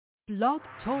Blog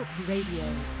Talk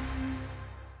Radio.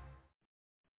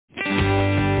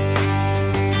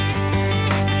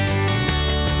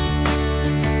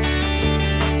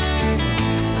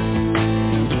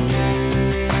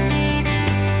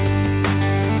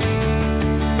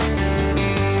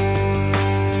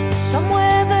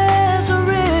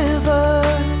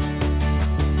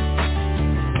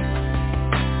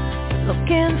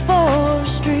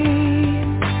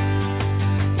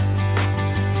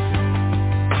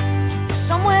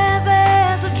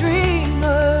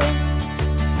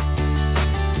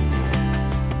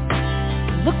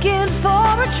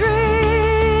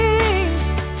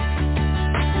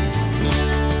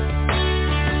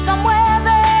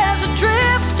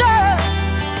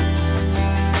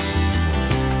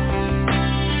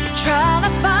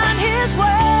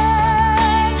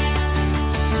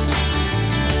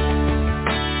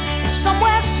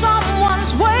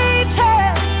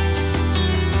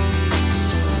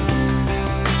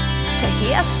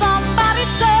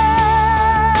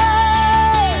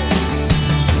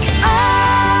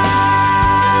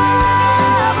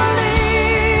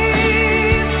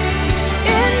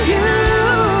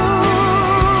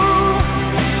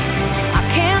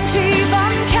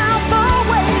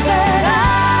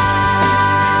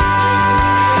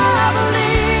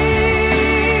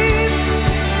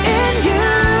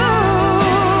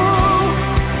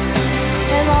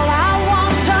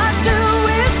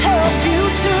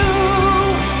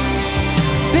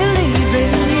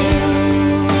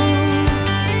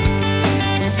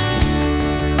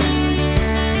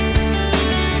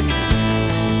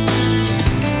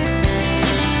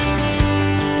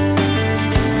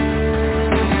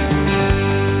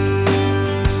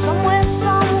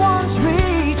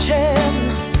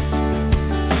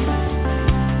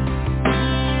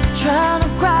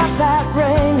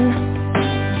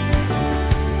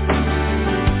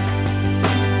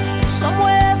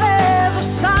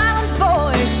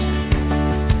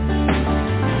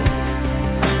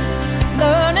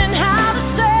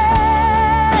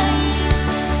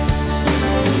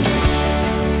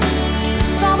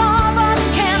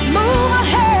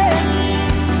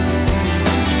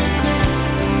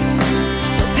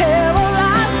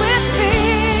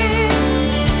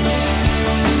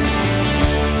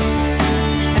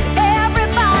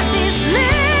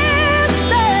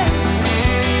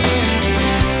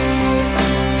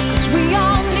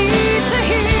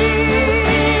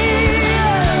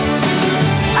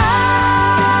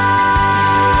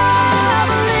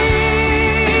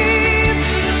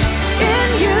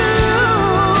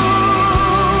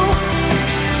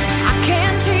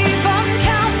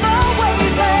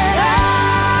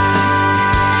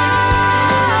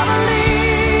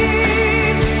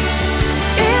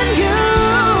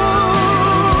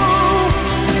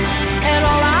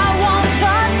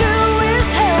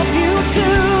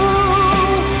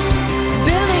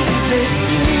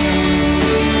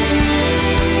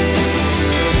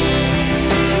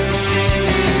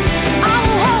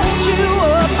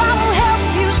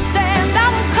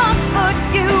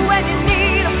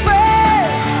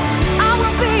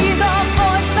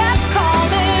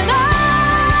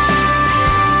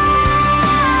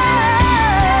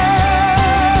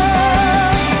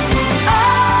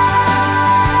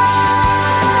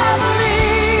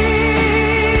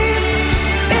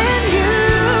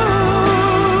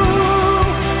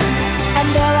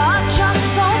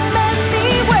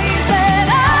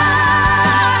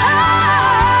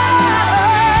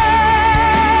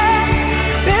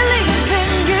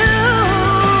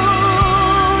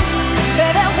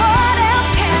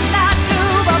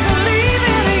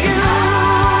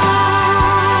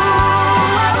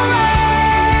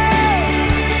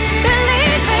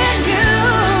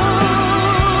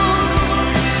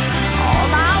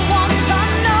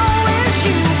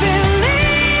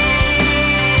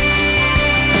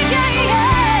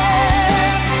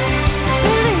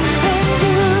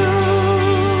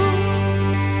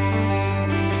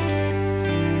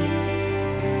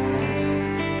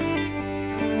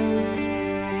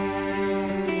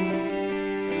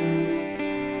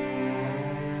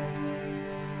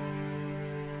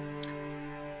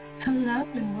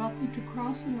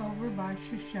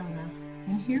 Shashona,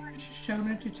 and here is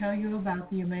Shashona to tell you about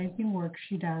the amazing work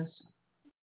she does.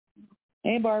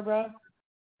 Hey, Barbara.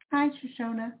 Hi,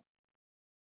 Shashona.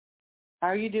 How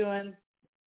are you doing?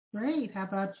 Great. How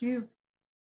about you?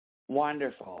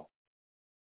 Wonderful.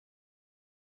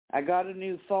 I got a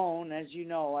new phone. As you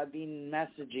know, I've been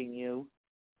messaging you,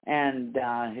 and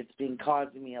it's been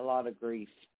causing me a lot of grief.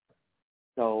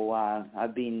 So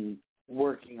I've been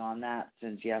working on that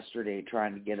since yesterday,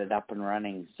 trying to get it up and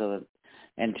running.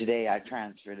 And today I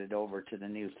transferred it over to the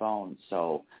new phone.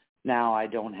 So Now I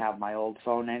don't have my old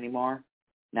phone anymore.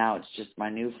 Now it's just my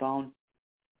new phone.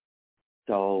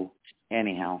 So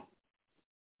anyhow,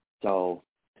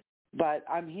 but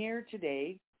I'm here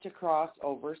today to cross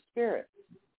over spirits,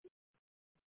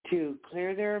 to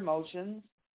clear their emotions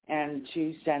and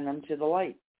to send them to the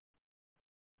light.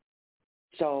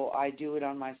 So I do it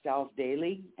on myself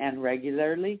daily and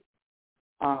regularly.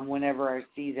 Whenever I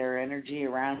see their energy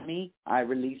around me, I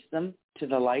release them to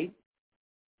the light.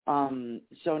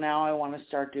 So now I want to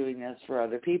start doing this for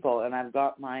other people, and I've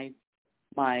got my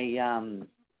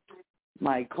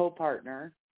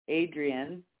co-partner,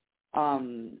 Adrian.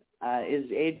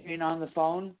 Is Adrian on the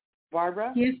phone,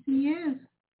 Barbara? Yes, he is.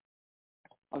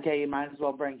 Okay, you might as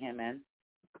well bring him in.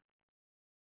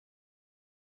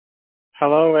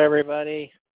 Hello,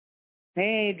 everybody.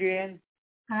 Hey, Adrian.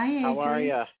 Hi, Adrian. How are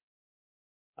you?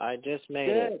 I just made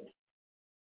it,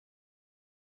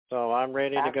 so I'm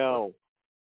ready to go.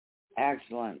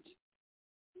 Excellent.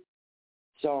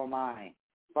 So am I.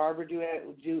 Barbara,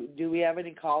 do we have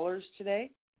any callers today?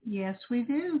 Yes, we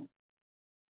do.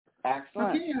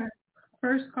 Excellent. Okay, our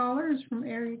first caller is from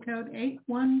area code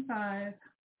 815.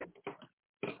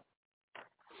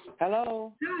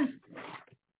 Hello. Hi.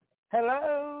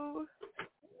 Hello.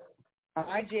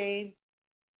 Hi, Jane.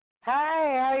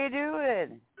 Hi, how you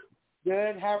doing?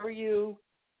 Good. How are you?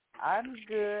 I'm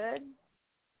good.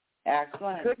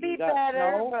 Excellent. Could be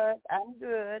better, but I'm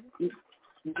good.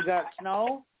 You got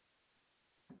snow?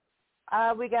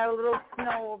 We got a little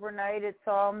snow overnight. It's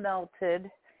all melted.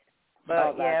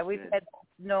 But we've had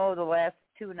snow the last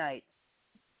 2 nights.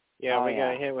 Yeah, we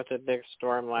got hit with a big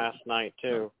storm last night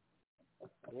too.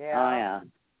 Yeah. Oh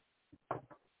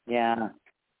yeah.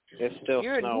 It's still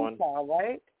You're snowing. in Utah,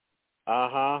 right?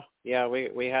 Yeah,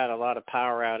 we had a lot of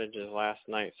power outages last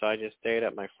night, so I just stayed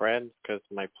at my friend's because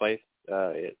my place,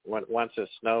 once it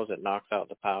snows, it knocks out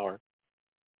the power.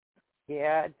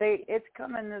 Yeah, it's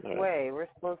coming this way. We're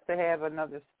supposed to have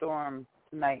another storm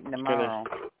tonight and tomorrow.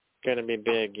 It's gonna be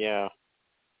big, yeah.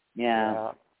 Yeah.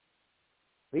 Well,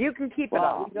 you can keep it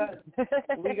off.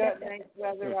 We got nice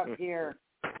weather up here.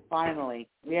 Finally,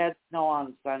 we had snow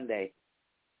on Sunday.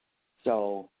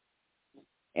 So,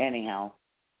 anyhow.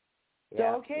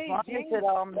 Yeah. So, okay, as long Jane, as it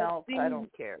all melts, I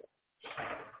don't care.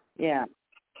 Yeah.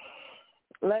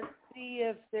 Let's see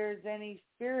if there's any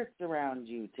spirits around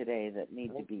you today that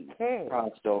need to be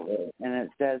crossed over. And it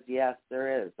says, yes,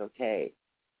 there is. Okay.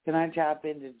 Can I tap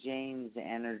into Jane's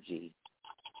energy?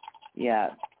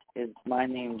 Yes. Is my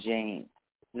name Jane?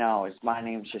 No, is my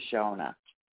name Shashona?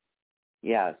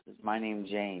 Yes. Is my name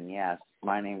Jane? Yes.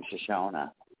 My name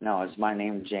Shashona. No, is my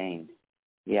name Jane?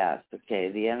 Yes. Okay.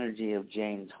 The energy of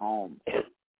Jane's home.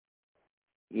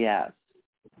 Yes.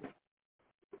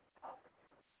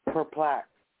 Perplexed.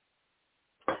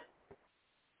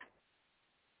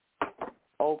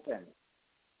 Open.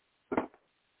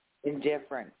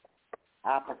 Indifferent.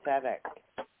 Apathetic.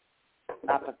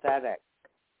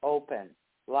 Open.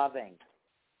 Loving.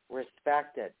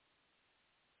 Respected.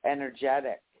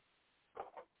 Energetic.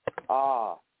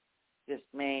 Awe.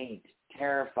 Dismayed.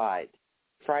 Terrified.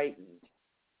 Frightened.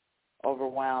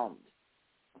 Overwhelmed.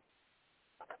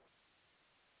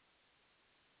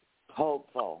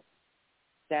 Hopeful.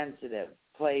 Sensitive.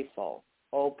 Playful.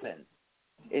 Open.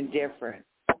 Indifferent.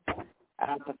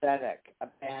 Apathetic.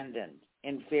 Abandoned.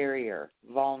 Inferior.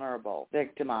 Vulnerable.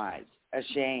 Victimized.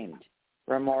 Ashamed.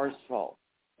 Remorseful.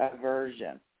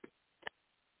 Aversion.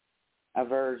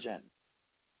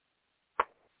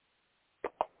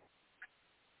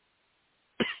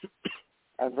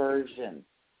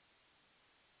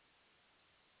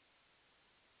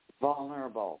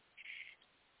 Vulnerable.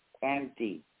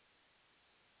 Empty.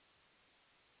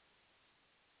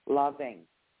 Loving.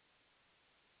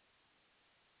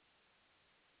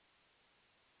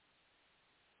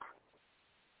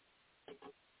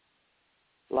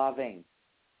 Loving.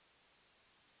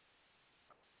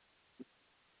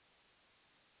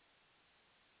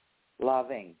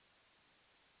 Loving.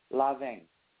 Loving.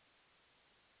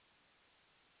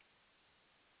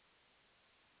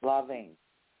 Loving.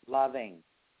 Loving.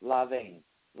 Loving.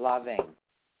 Loving.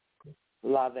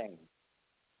 Loving.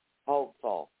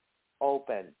 Hopeful.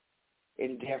 Open.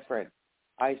 Indifferent.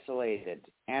 Isolated.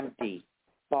 Empty.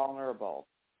 Vulnerable.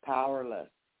 Powerless.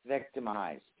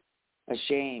 Victimized.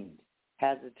 Ashamed.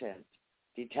 Hesitant.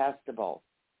 Detestable.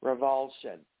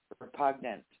 Revulsion.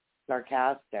 Repugnant.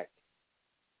 Sarcastic.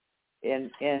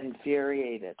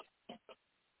 Infuriated.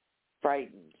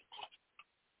 Frightened.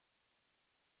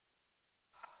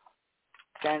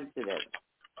 Sensitive.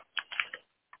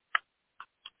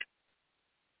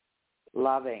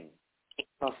 Loving.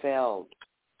 Fulfilled.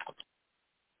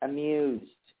 Amused.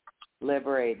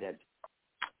 Liberated.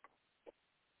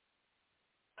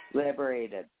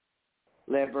 liberated,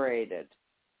 liberated,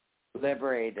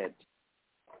 liberated,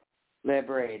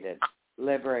 liberated,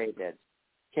 liberated.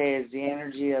 Okay, is the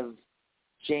energy of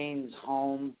Jane's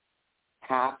home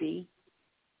happy?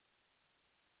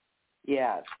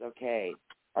 Yes, okay.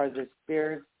 Are the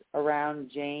spirits around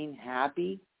Jane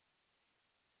happy?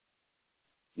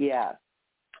 Yes.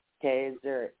 Okay, is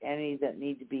there any that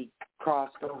need to be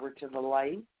crossed over to the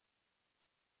light?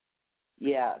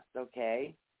 Yes,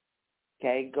 okay.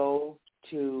 Okay, go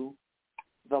to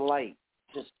the light,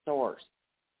 to source.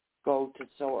 Go to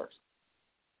source.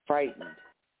 Frightened.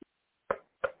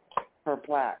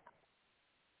 Perplexed.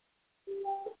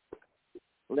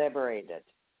 Liberated.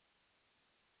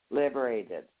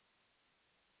 Liberated.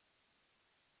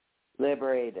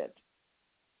 Liberated.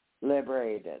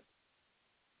 Liberated.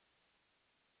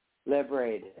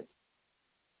 Liberated.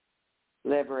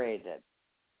 Liberated.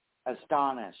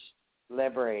 Astonished.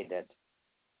 Liberated.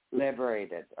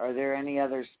 Liberated. Are there any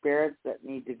other spirits that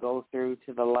need to go through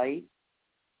to the light?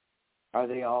 Are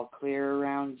they all clear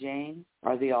around Jane?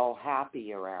 Are they all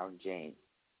happy around Jane?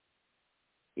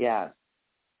 Yes.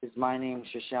 Is my name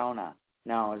Shashona?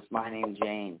 No, is my name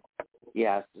Jane?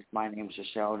 Yes. Is my name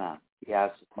Shashona?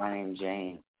 Yes. Is my name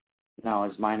Jane? No,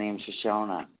 is my name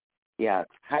Shashona? Yes.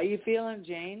 How you feeling,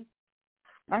 Jane?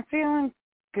 I'm feeling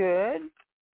good.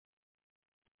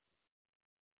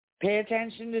 Pay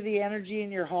attention to the energy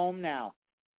in your home now.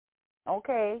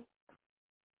 Okay.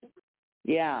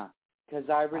 Yeah, because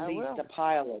I released a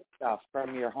pile of stuff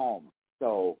from your home.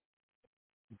 So.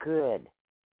 Good.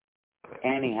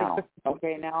 Anyhow.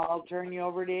 Okay, now I'll turn you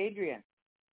over to Adrian.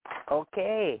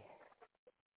 Okay.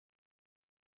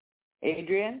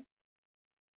 Adrian?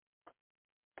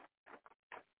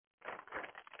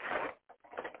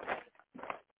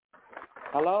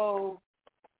 Hello?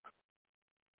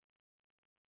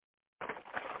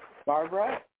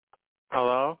 Barbara?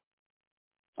 Hello?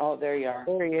 Oh, there you are.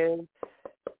 There he is.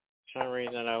 For some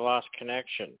reason I lost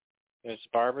connection. Is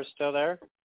Barbara still there?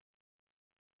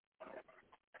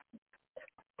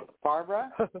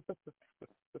 Barbara?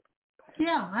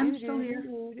 Yeah, I'm still here.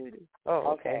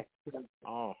 Oh, okay.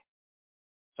 Oh.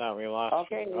 Thought we lost.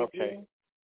 Okay. Okay.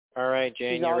 All right,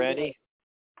 Jane, you ready?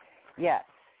 Yes.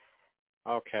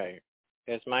 Okay.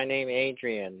 Is my name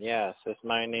Adrian? Yes. Is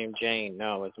my name Jane?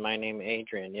 No. Is my name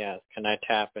Adrian? Yes. Can I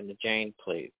tap into Jane,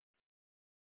 please?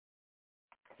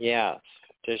 Yes.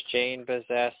 Does Jane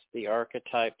possess the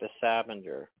archetype, the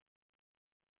scavenger?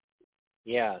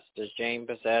 Yes. Does Jane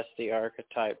possess the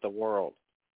archetype, the world?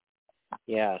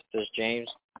 Yes. Does Jane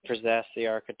possess the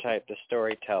archetype, the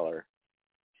storyteller?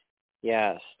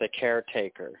 Yes. The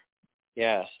caretaker?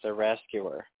 Yes. The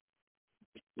rescuer?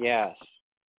 Yes.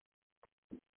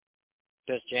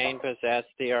 Does Jane possess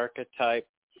the archetype,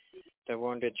 the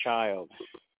wounded child?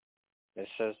 It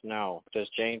says no. Does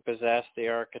Jane possess the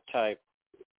archetype,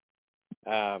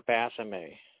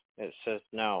 Baphomet? It says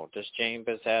no. Does Jane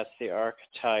possess the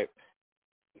archetype,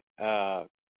 the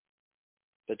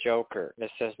Joker?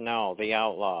 It says no. The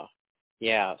outlaw?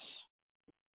 Yes.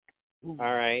 All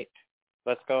right.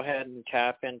 Let's go ahead and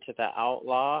tap into the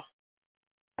outlaw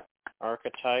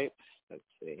archetype. Let's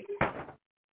see.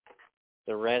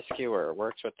 The rescuer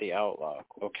works with the outlaw.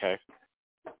 Okay.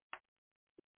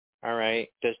 All right.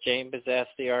 Does Jane possess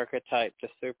the archetype, the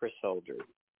super soldier?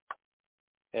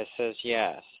 It says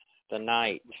yes. The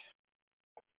knight?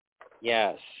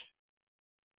 Yes.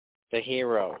 The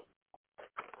hero?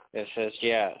 It says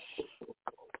yes.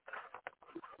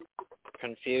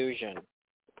 Confusion?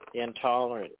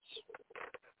 Intolerance?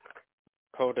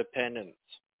 Codependence?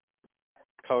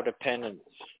 Codependence?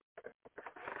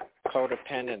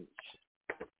 Codependence?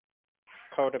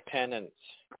 Codependence?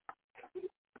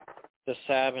 The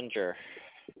scavenger?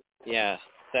 Yes.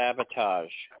 Sabotage?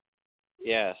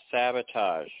 Yes.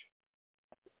 Sabotage?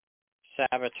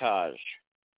 Sabotage?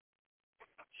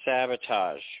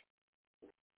 Sabotage?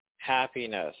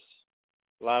 Happiness?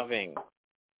 Loving?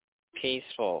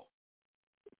 Peaceful?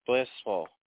 Blissful?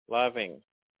 Loving?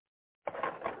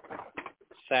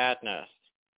 Sadness?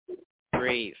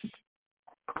 Grief?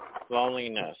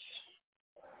 Loneliness?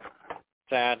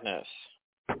 Sadness?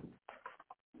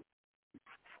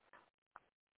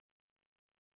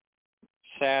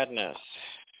 Sadness?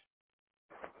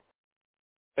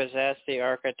 Possess the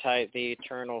archetype, the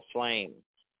eternal flame?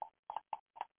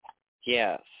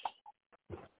 Yes.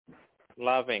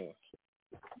 Loving?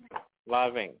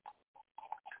 Loving?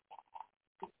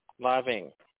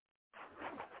 Loving?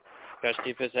 Does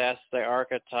she possess the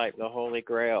archetype, the Holy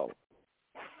Grail?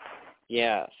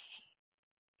 Yes.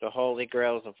 The Holy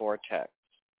Grail is a vortex.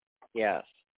 Yes.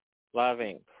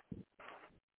 Loving?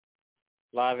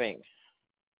 Loving?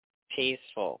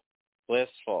 Peaceful?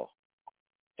 blissful,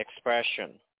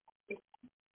 expression,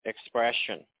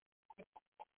 expression,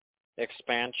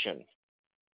 expansion,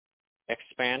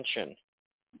 expansion,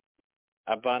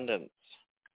 abundance,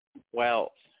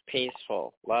 wealth,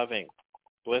 peaceful, loving,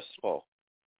 blissful,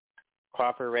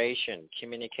 cooperation,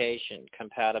 communication,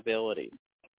 compatibility.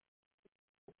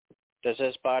 Does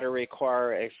this body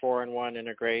require a 4-in-1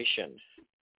 integration?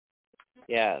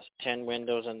 Yes. 10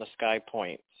 windows in the sky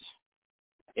points.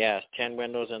 Yes. 10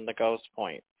 windows in the ghost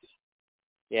points.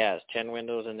 Yes. 10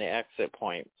 windows in the exit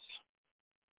points.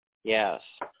 Yes.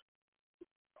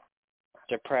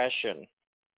 Depression,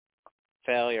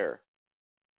 failure,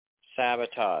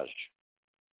 sabotage,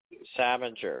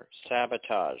 scavenger,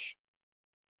 sabotage,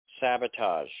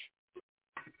 sabotage,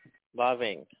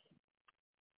 loving,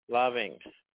 loving,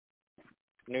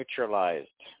 neutralized,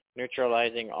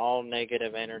 neutralizing all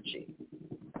negative energy.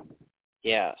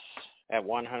 Yes, at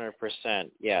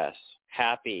 100%, yes.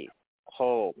 Happy,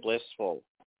 whole, blissful,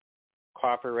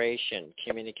 cooperation,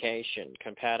 communication,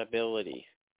 compatibility.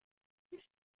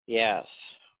 Yes.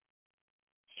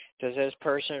 Does this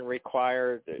person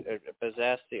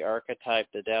possess the archetype,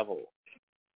 the devil?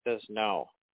 Says no.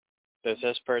 Does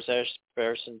this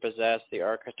person possess the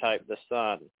archetype, the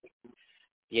sun?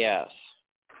 Yes.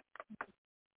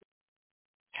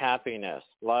 Happiness,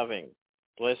 loving,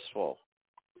 blissful,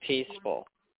 peaceful.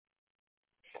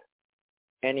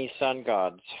 Any sun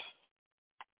gods?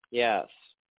 Yes.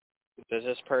 Does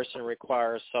this person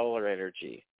require solar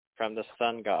energy from the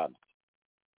sun god?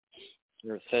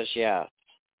 It says yes.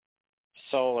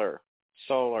 Solar,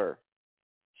 solar,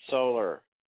 solar.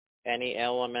 Any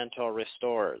elemental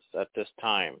restores at this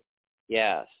time?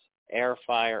 Yes. Air,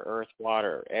 fire, earth,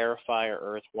 water. Air, fire,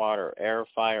 earth, water. Air,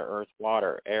 fire, earth,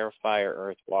 water. Air, fire,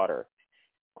 earth, water.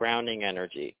 Grounding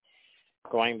energy.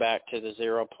 Going back to the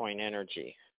 0 point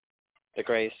energy. The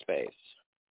gray space.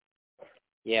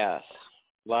 Yes.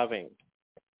 Loving.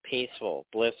 Peaceful.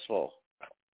 Blissful.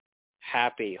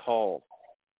 Happy. Whole.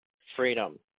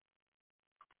 Freedom.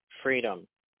 Freedom.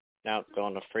 Now it's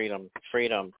going to freedom.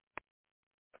 Freedom.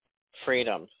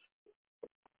 Freedom.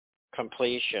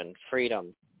 Completion.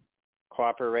 Freedom.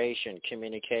 Cooperation,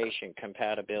 communication,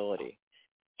 compatibility,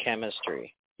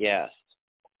 chemistry, yes.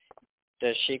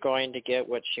 Is she going to get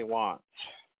what she wants?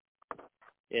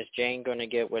 Is Jane going to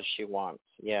get what she wants?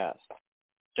 Yes.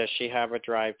 Does she have a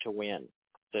drive to win?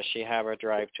 Does she have a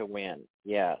drive to win?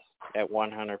 Yes, at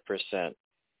 100%.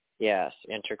 Yes,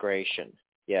 integration.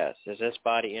 Yes. Is this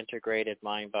body integrated,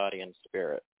 mind, body, and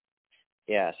spirit?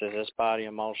 Yes. Is this body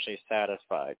emotionally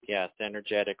satisfied? Yes.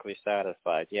 Energetically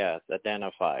satisfied? Yes.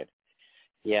 Identified?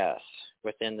 Yes,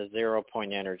 within the 0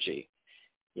 point energy.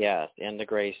 Yes, in the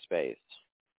gray space.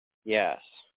 Yes.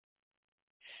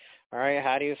 All right,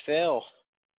 how do you feel?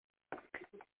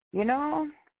 You know,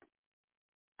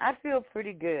 I feel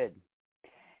pretty good.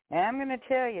 And I'm going to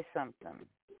tell you something.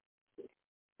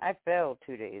 I fell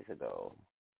 2 days ago,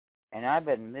 and I've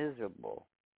been miserable.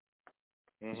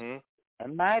 Mhm.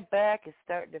 And my back is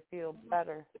starting to feel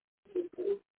better.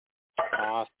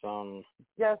 Awesome.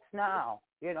 Just now,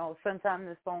 since on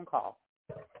this phone call.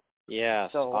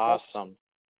 Yes, so awesome.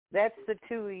 That's the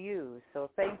two of you, so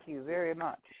thank you very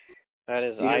much. That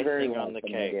is icing on the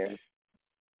cake.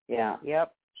 Yeah.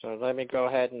 Yep. So let me go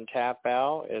ahead and tap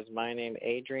out. Is my name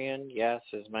Adrian? Yes.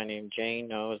 Is my name Jane?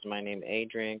 No. Is my name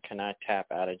Adrian? Can I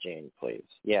tap out of Jane, please?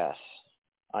 Yes.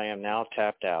 I am now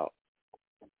tapped out.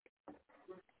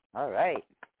 All right.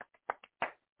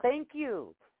 Thank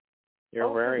you.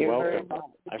 You're very welcome.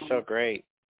 I feel great.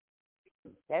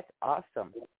 That's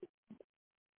awesome.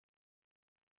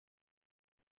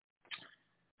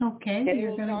 Okay,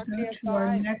 you're going to go to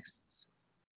our next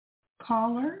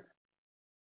caller.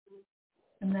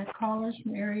 And that caller's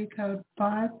from area code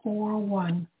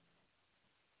 541.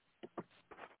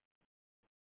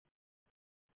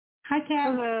 Hi, Kat.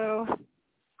 Hello.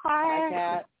 Hi,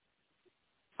 Kat.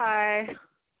 Hi.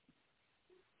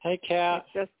 Hey, Kat.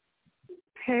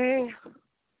 Hey.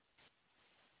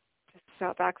 Just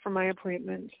got back from my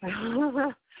appointment.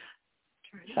 Trying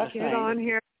to get on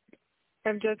here.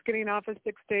 I'm just getting off a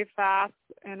 6-day fast,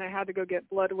 and I had to go get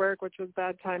blood work, which was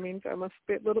bad timing, so I'm a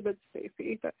little bit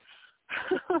spacey. But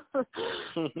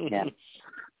yeah.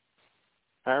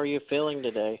 How are you feeling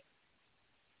today?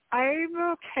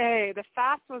 I'm okay. The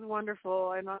fast was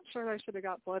wonderful. I'm not sure I should have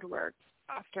got blood work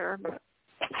after, but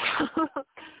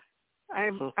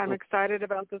I'm excited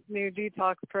about this new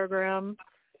detox program.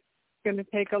 It's going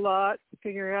to take a lot to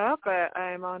figure out, but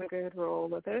I'm on a good roll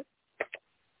with it.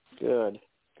 Good.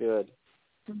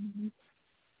 Mm-hmm.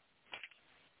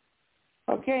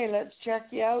 Okay, let's check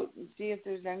you out and see if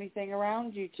there's anything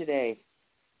around you today.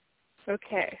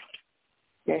 Okay.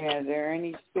 Okay, are there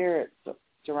any spirits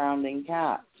surrounding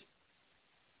cats?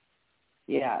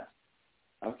 Yes.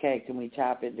 Okay, can we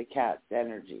tap into cat's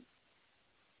energy?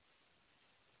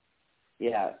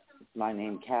 Yes, it's my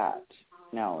name Cat.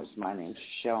 No, it's my name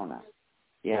Shashona.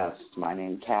 Yes, it's my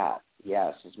name Cat.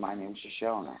 Yes, it's my name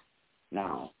Shashona.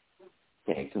 No.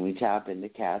 Okay, can we tap into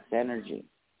cat's energy?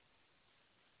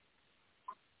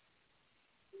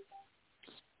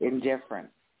 Indifferent.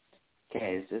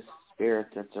 Okay, is this spirit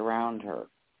that's around her?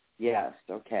 Yes,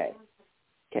 okay.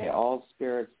 Okay, all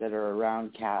spirits that are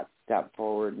around Cat, step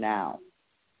forward now.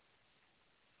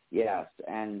 Yes,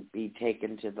 and be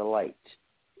taken to the light.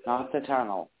 Not the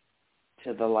tunnel,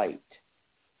 to the light.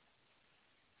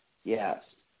 Yes.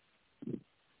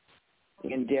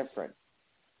 Indifferent.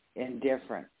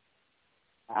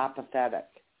 Apathetic.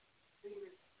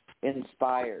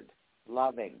 Inspired.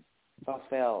 Loving.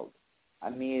 Fulfilled.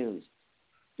 Amused.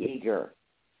 Eager.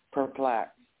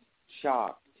 Perplexed.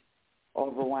 Shocked.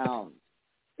 Overwhelmed.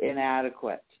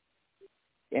 Inadequate.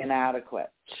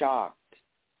 Shocked.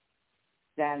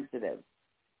 Sensitive.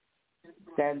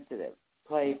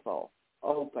 Playful.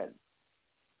 Open.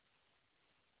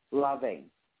 Loving.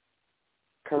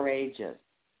 Courageous.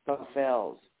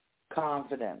 Fulfilled.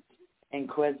 Confident.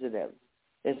 Inquisitive.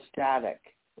 Ecstatic.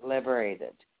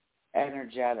 Liberated.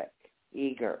 Energetic.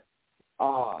 Eager.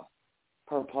 Awe.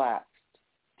 Perplexed.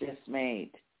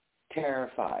 Dismayed.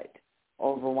 Terrified.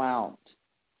 Overwhelmed.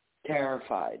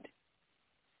 Terrified.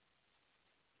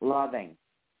 Loving.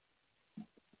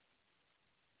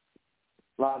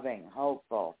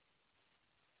 Hopeful.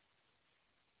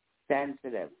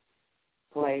 Sensitive.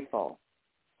 Playful.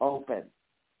 Open.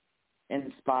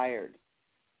 Inspired.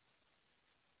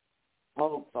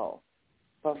 Hopeful.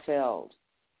 Fulfilled.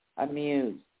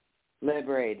 Amused.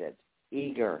 Liberated.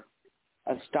 Eager.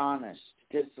 Astonished.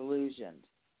 Disillusioned.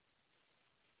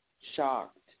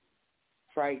 Shocked.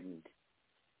 Frightened.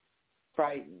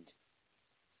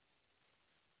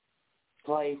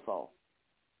 Playful.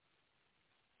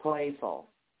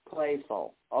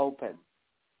 Open.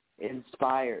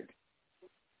 Inspired.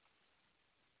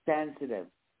 Sensitive.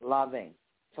 Loving.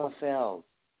 Fulfilled.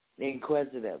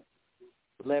 Inquisitive.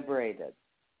 Liberated.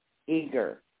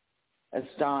 Eager.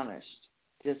 Astonished.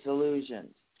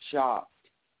 Disillusioned. Shocked.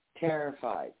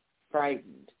 Terrified.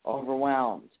 Frightened.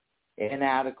 Overwhelmed.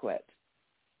 Inadequate.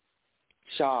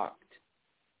 Shocked.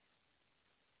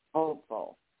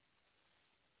 Hopeful.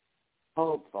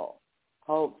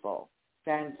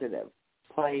 Sensitive.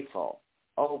 Playful.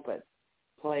 Open.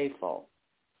 Playful.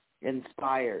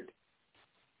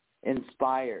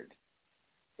 Inspired.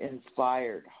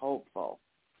 Hopeful.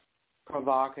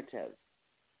 Provocative.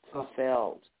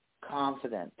 Fulfilled.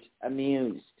 Confident.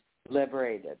 Amused.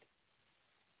 Liberated.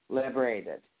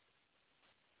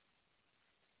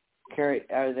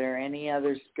 Are there any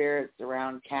other spirits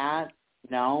around Cat?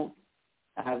 No.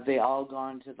 Have they all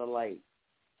gone to the light?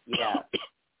 Yes.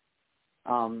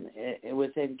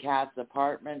 Within Cat's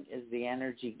apartment, is the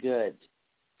energy good?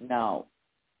 No.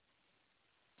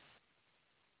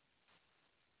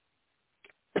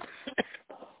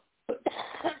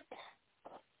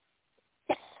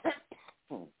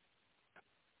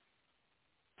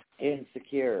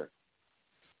 Insecure.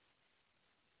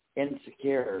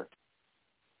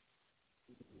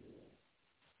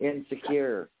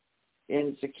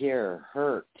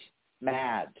 Hurt.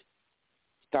 Mad.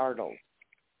 Startled.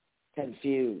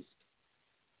 Confused.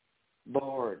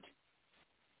 Bored.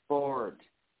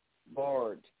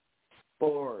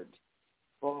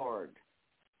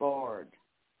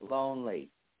 Lonely.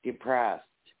 Depressed.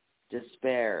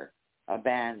 Despair.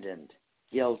 Abandoned.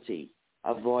 Guilty.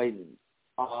 Avoidance.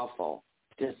 Awful.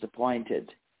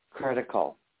 Disappointed.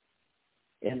 Critical.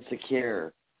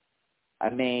 Insecure.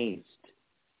 Amazed.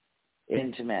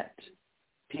 Intimate.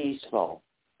 Peaceful.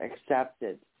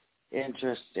 Accepted.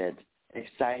 Interested.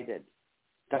 Excited.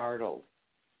 Startled.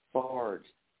 Bored.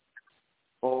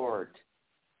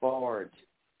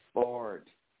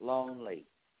 Lonely.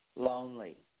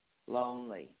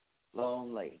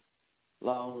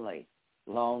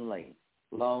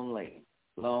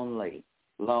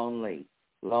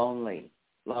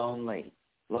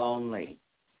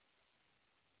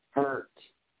 Hurt.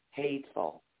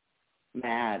 Hateful.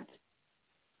 Mad.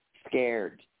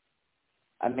 Scared.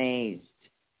 Amazed.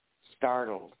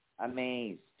 Startled.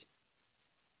 Amazed.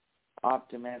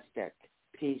 Optimistic.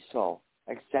 Peaceful.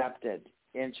 Accepted.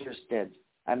 Interested.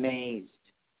 Amazed.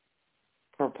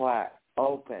 Perplexed.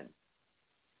 Open.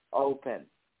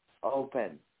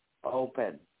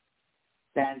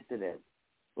 Sensitive.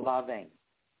 Loving.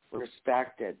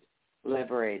 Respected.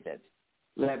 Liberated.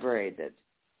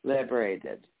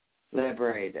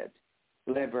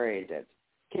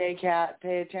 Okay, Kat,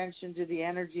 pay attention to the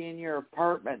energy in your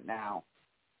apartment now.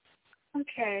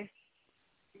 Okay.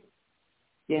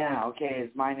 Yeah, okay. Is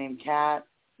my name Kat?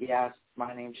 Yes.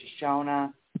 My name's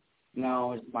Shashona.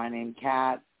 No. Is my name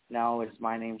Kat? No. Is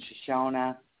my name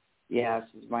Shashona? Yes.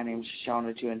 Is my name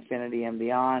Shashona to infinity and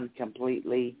beyond?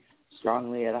 Completely,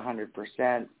 strongly at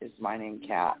 100%. Is my name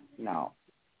Kat? No.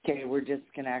 Okay, we're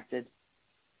disconnected.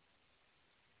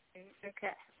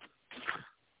 Okay.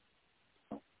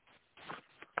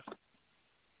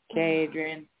 Okay,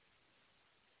 Adrian.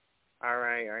 All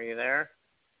right, are you there?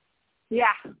 Yeah.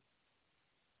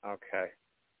 Okay.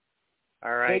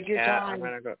 All right, Take your Kat, time.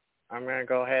 I'm gonna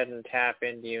go ahead and tap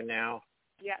into you now.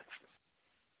 Yes.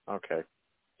 Okay.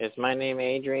 Is my name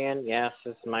Adrian? Yes.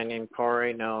 Is my name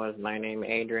Corey? No. Is my name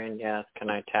Adrian? Yes. Can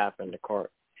I tap into Corey?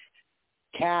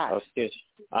 Kat. Oh, excuse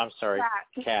me. I'm sorry.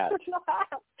 Kat.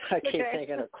 I keep Okay.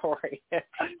 thinking of Corey.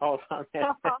 Hold on a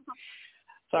minute.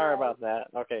 Sorry about that.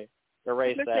 Okay.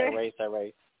 Erase It's that. okay.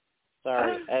 Erase.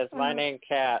 Sorry. Is my name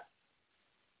Kat?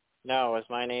 No. Is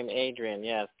my name Adrian?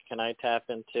 Yes. Can I tap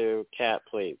into Kat,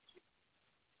 please?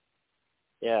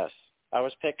 Yes. I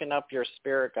was picking up your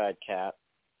spirit guide, Kat.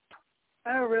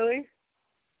 Oh, really?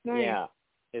 Nice. Yeah.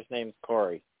 His name's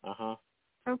Corey. Uh-huh.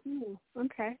 Oh, cool.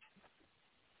 Okay.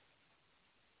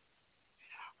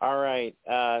 All right.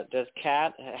 Does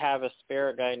Kat have a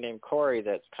spirit guide named Corey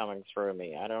that's coming through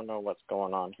me? I don't know what's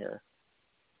going on here.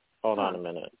 Hold on a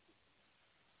minute.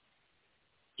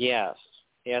 Yes.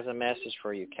 He has a message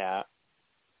for you, Kat.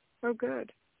 Oh,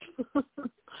 good.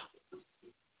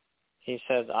 He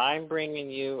says, I'm bringing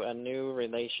you a new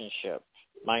relationship.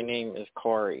 My name is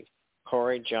Corey.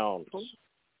 Corey Jones.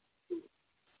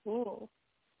 Cool.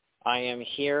 I am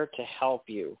here to help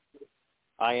you.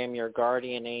 I am your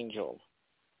guardian angel.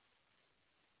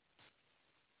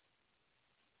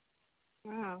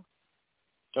 Wow.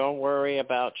 Don't worry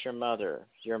about your mother.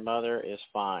 Your mother is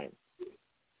fine.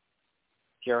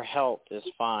 Your health is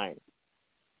fine.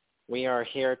 We are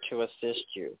here to assist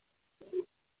you.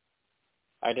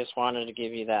 I just wanted to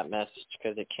give you that message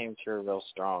because it came through real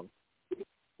strong.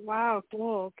 Wow,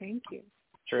 cool. Thank you.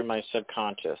 Through my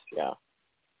subconscious, yeah.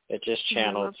 It just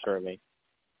channeled through me.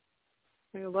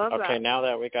 I love that. Okay, now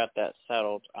that we got that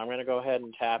settled, I'm going to go ahead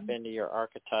and tap into your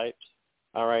archetypes.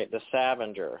 All right, the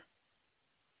scavenger.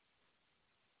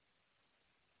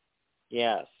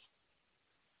 Yes.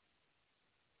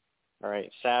 All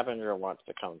right, scavenger wants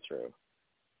to come through.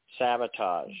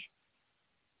 Sabotage.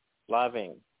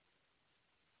 Loving.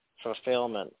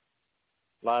 Fulfillment.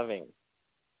 Loving.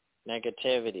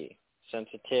 Negativity.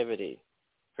 Sensitivity.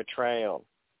 Betrayal.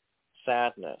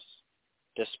 Sadness.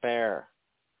 Despair.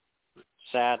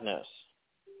 Sadness.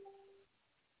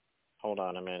 Hold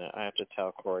on a minute. I have to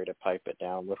tell Corey to pipe it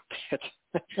down a little bit.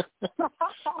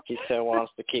 He still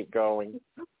wants to keep going.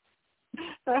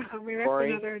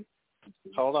 Corey,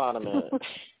 hold on a minute.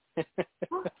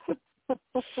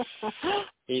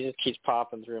 He just keeps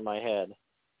popping through my head.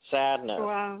 Sadness.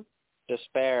 Wow.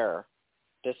 Despair.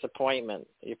 Disappointment.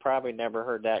 You probably never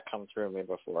heard that come through me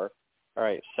before. All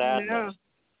right. Sadness.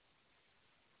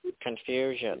 Yeah.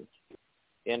 Confusion.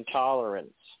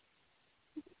 Intolerance.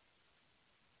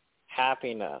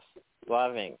 Happiness.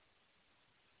 Loving.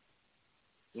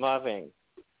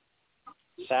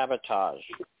 Sabotage.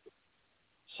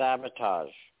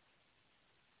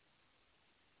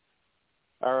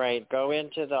 All right, go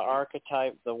into the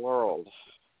archetype, the world.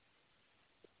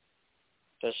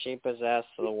 Does she possess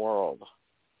the world?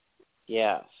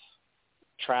 Yes.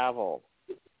 Travel.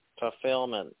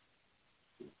 Fulfillment.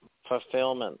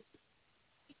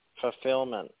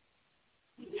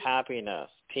 Happiness.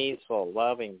 Peaceful,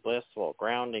 loving, blissful,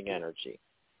 grounding energy.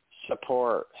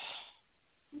 Support.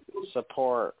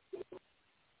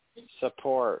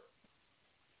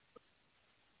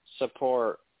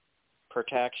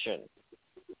 Protection.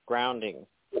 Grounding.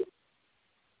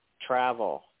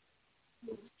 Travel.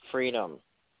 Freedom.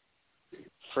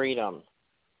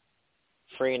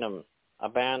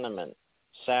 Abandonment.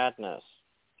 Sadness.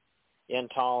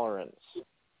 Intolerance.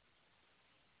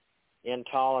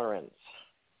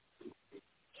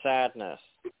 Sadness.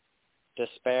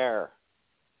 Despair.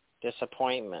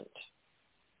 Disappointment.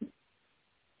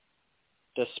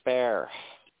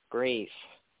 Grief.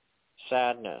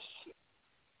 Sadness.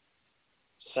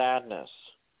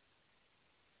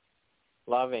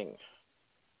 Loving.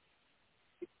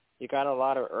 You got a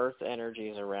lot of earth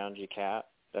energies around you, Kat,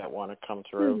 that want to come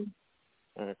through.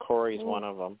 And Corey's one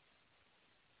of them.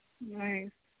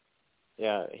 Nice.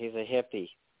 Yeah, he's a hippie.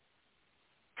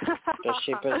 Does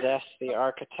she possess the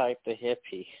archetype, the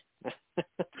hippie?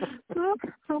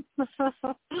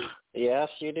 Yes,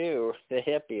 you do. The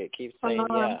hippie. It keeps saying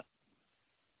yes.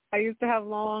 I used to have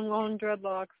long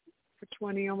dreadlocks for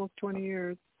almost 20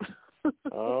 years.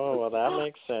 Oh, well, that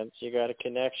makes sense. You got a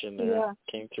connection there. Yeah.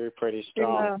 Came through pretty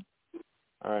strong. Yeah.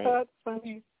 All right. That's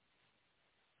funny.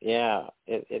 Yeah,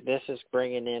 this is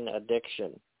bringing in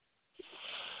addiction.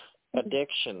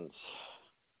 Addictions,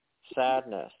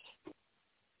 sadness,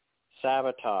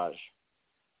 sabotage,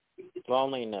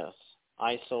 loneliness,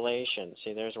 isolation.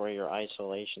 See, there's where your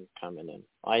isolation's coming in.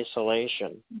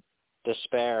 Isolation,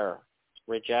 despair,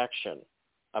 rejection,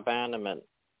 abandonment,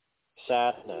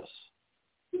 sadness,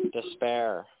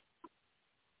 despair,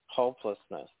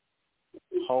 hopelessness,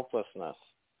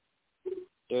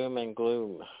 doom and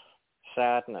gloom,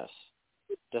 sadness,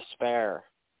 despair,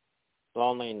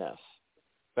 loneliness,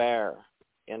 fear,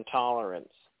 intolerance,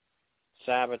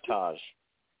 sabotage.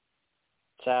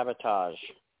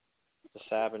 The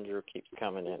scavenger keeps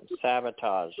coming in.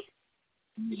 Sabotage,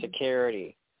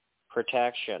 security,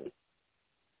 protection.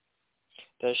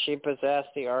 Does she possess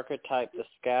the archetype, the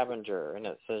scavenger? And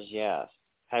it says yes.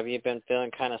 Have you been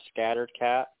feeling kind of scattered,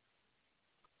 Kat?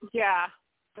 Yeah,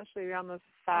 especially on this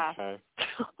fast. Okay.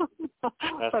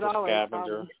 That's but the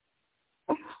scavenger.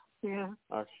 Yeah.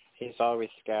 Okay. He's always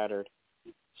scattered.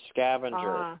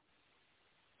 Scavenger,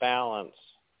 balance,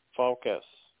 focus,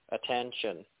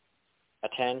 attention. Do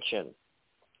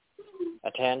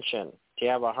you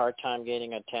have a hard time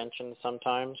getting attention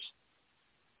sometimes?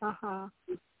 Uh-huh.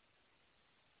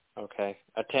 Okay.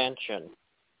 Attention,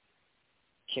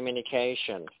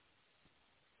 communication.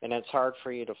 And it's hard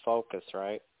for you to focus,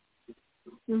 right?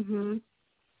 Mhm.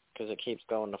 Because it keeps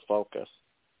going to focus.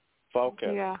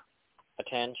 Focus. Yeah.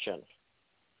 Attention.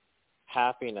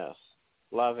 Happiness.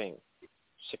 Loving.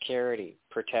 Security.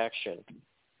 Protection.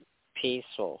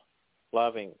 Peaceful.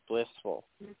 Loving. Blissful.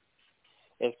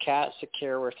 Is Kat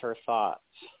secure with her thoughts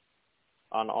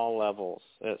on all levels?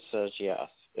 It says yes.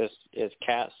 Is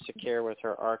Kat secure with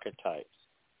her archetypes?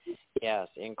 Yes,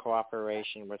 in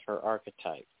cooperation with her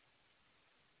archetype.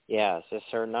 Yes, is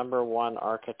her number one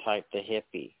archetype the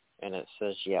hippie? And it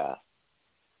says yes.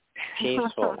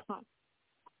 Peaceful.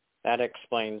 That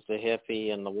explains the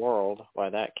hippie in the world, why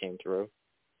that came through.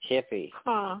 Hippie,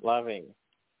 loving,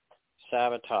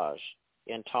 sabotage,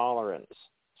 intolerance,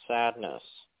 sadness.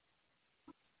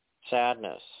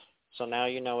 So now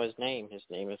you know his name. His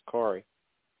name is Corey.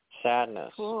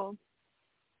 Sadness. Cool.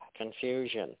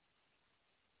 Confusion.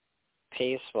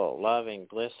 Peaceful, loving,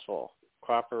 blissful,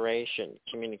 cooperation,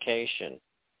 communication.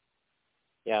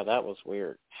 Yeah, that was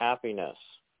weird. Happiness.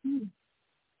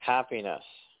 Happiness.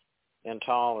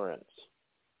 Intolerance.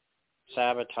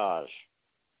 Sabotage.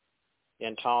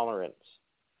 Intolerance.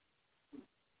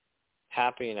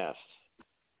 Happiness.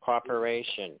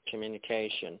 Cooperation.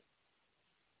 Communication.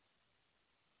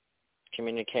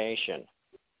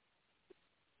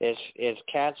 Is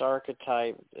Kat's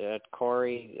archetype,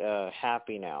 Corey,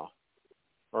 happy now?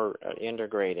 Or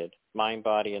integrated? Mind,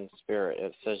 body, and spirit.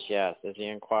 It says yes. Is he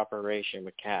in cooperation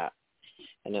with Kat?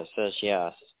 And it says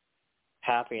yes.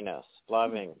 Happiness.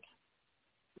 Loving.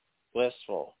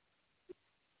 Blissful.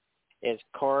 Is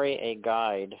Corey a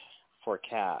guide for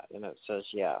Kat? And it says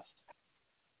yes.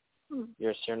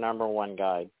 You're your number one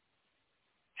guide.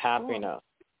 Happiness.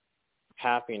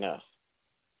 Happiness.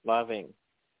 Loving.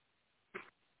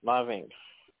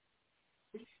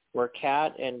 Were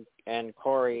Kat and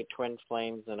Corey twin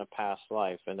flames in a past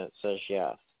life? And it says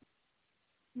yes.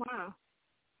 Wow.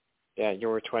 Yeah, you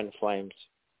were twin flames.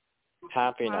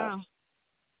 Happiness. Wow.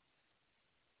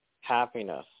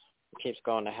 Happiness. It keeps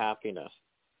going to happiness.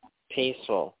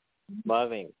 Peaceful.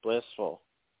 Loving. Blissful.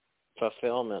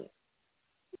 Fulfillment.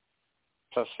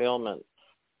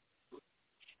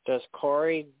 Does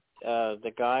Corey,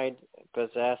 the guide,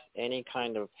 possess any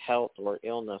kind of health or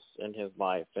illness in his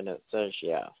life? And it says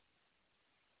yes.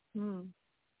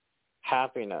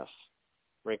 Happiness,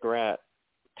 regret,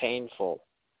 painful,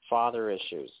 father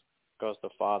issues. Goes to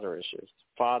father issues.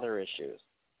 Father issues.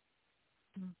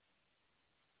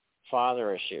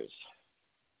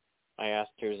 I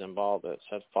asked who's involved. It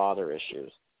said father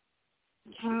issues.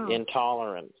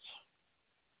 Intolerance,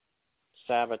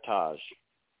 sabotage,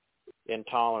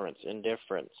 intolerance,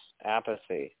 indifference,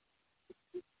 apathy,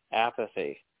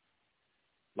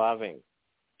 loving,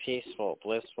 peaceful,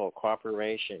 blissful,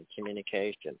 cooperation,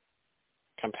 communication,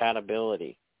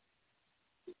 compatibility,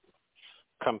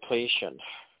 completion,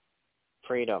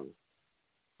 freedom.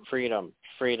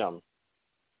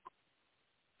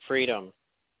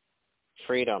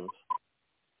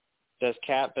 Does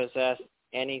Kat possess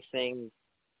anything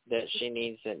that she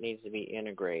needs that needs to be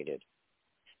integrated?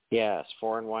 Yes.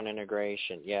 4-in-1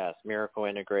 integration. Yes. Miracle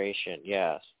integration.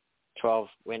 Yes. 12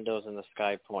 windows in the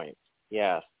sky points.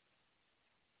 Yes.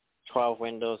 12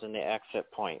 windows in the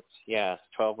exit points. Yes.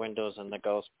 12 windows in the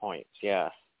ghost points.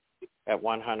 Yes. At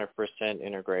 100%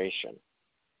 integration.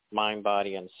 Mind,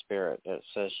 body, and spirit. It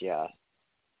says yes.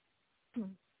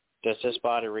 Does this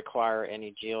body require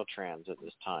any geotrans at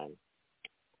this time?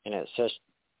 And it says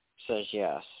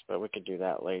yes, but we could do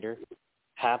that later.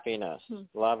 Happiness,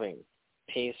 loving,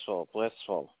 peaceful,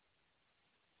 blissful.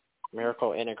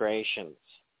 Miracle integrations,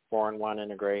 4-in-1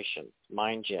 integrations,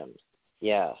 mind gyms.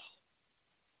 Yes.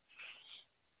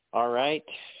 All right.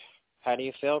 How do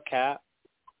you feel, Kat?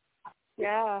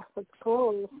 Yeah, that's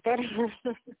cool. It's better.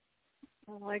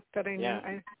 I like that I know.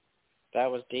 Yeah.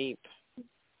 That was deep.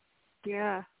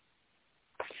 Yeah.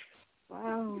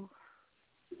 Wow.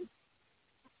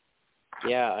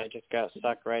 Yeah, I just got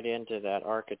sucked right into that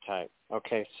archetype.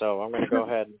 Okay, so I'm going to go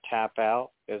ahead and tap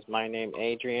out. Is my name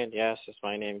Adrian? Yes. Is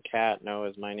my name Kat? No.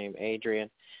 Is my name Adrian?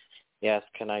 Yes.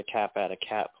 Can I tap out a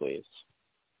cat, please?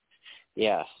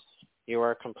 Yes. You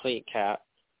are complete, Kat.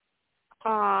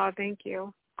 Thank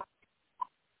you.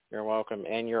 You're welcome.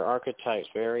 And your archetype's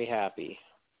very happy.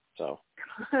 So.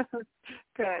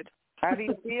 Good. How do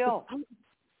you feel?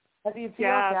 How do you feel,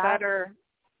 Yeah, Kat? better.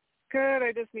 Good.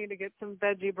 I just need to get some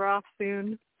veggie broth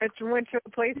soon. I just went to a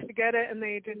place to get it, and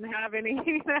they didn't have any.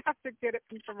 I have to get it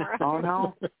from somewhere else. Oh,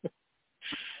 no.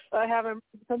 I haven't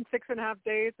been 6.5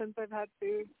 days since I've had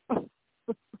food.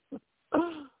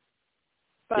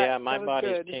 But yeah, my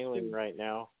body's good. tingling right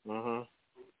now.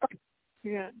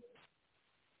 Yeah.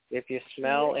 If you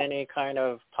smell any kind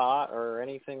of pot or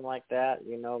anything like that,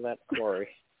 you know that's Corey.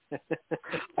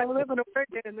 I live in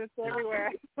Oregon, and it's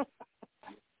everywhere.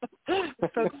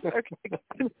 That's okay.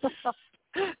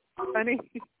 Funny.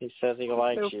 He says he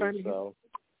likes so you, funny. so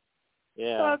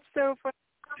yeah. That's so funny.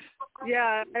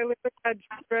 Yeah, I lived with that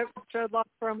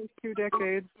dreadlocks for almost 2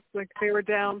 decades. Like they were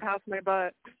down past my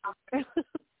butt.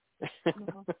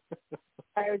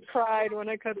 I cried when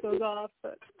I cut those off,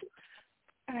 but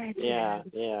I did.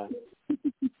 Yeah.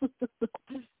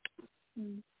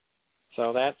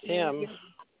 So that's him.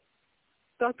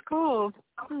 That's cool.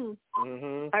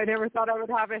 I never thought I would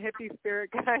have a hippie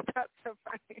spirit guy. That's so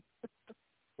funny.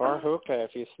 Or hookah,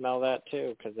 if you smell that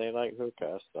too, because they like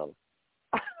hookah. So.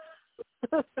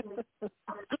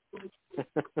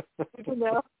 You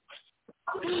know.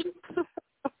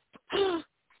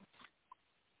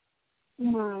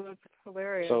 That's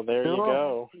hilarious. So there you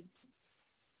go.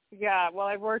 Yeah, well,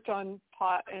 I've worked on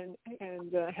pot and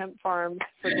hemp farms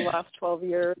for the last 12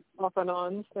 years, off and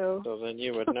on. So then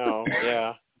you would know,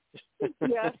 yeah.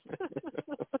 Yes.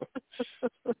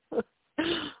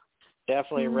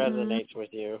 Definitely resonates with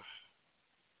you.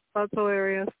 That's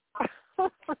hilarious.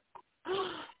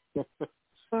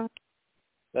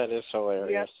 That is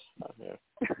hilarious.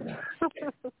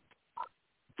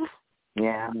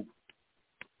 Yeah.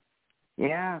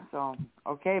 Yeah, so,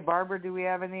 okay, Barbara, do we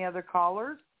have any other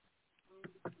callers?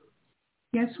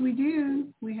 Yes, we do.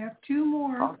 We have 2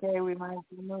 more. Okay, we might have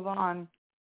to move on.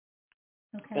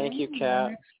 Okay. Thank you, The Kat.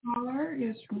 next caller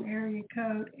is from area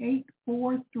code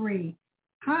 843.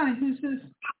 Hi, who's this?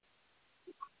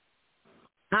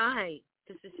 Hi,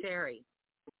 this is Sherry.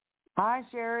 Hi,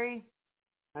 Sherry.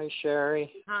 Hi,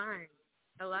 Sherry. Hi.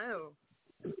 Hello.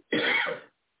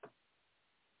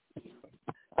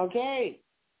 Okay.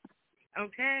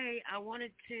 Okay, I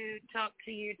wanted to talk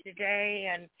to you today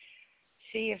and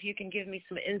see if you can give me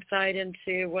some insight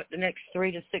into what the next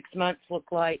 3 to 6 months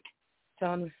look like.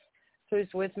 So who's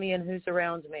with me and who's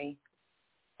around me.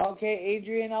 Okay,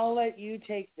 Adrian, I'll let you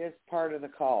take this part of the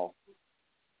call.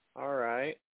 All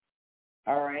right.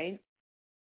 All right?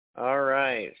 All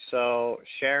right. So,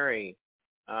 Sherry,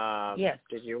 Yes.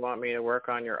 did you want me to work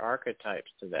on your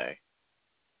archetypes today?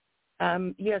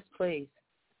 Yes, please.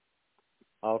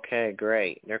 Okay,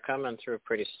 great. They're coming through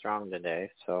pretty strong today,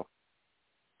 so.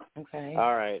 Okay.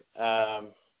 All right.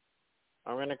 I'm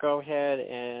going to go ahead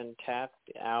and tap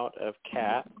out of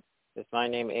Kat. Is my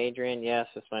name Adrian? Yes.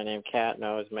 Is my name Kat?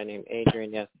 No. Is my name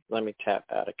Adrian? Yes. Let me tap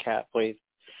out of Kat, please.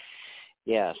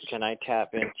 Yes. Can I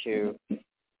tap into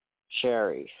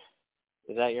Sherry?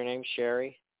 Is that your name,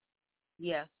 Sherry?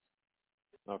 Yes.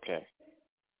 Okay.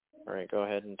 All right. Go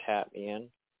ahead and tap me in.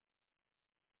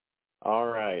 All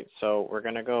right. So we're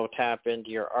going to go tap into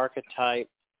your archetype,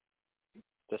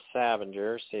 the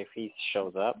Scavenger, see if he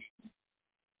shows up.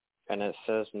 And it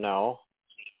says no.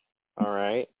 All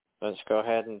right. Let's go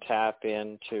ahead and tap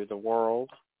into the world.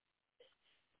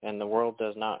 And the world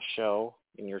does not show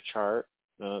in your chart.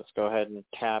 Now let's go ahead and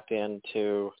tap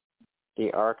into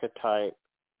the archetype,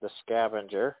 the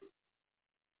Scavenger.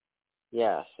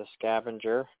 Yes, the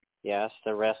Scavenger. Yes,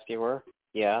 the Rescuer.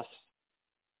 Yes.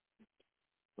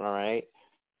 All right.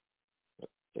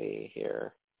 Let's see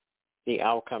here. The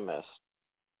alchemist.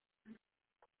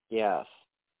 Yes.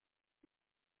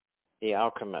 The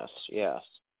alchemist, yes.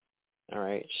 All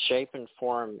right. Shape and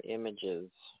form images.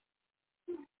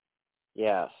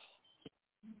 Yes.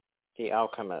 The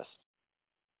alchemist.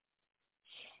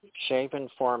 Shape and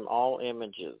form all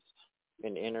images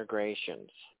in integrations.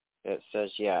 It says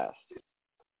yes.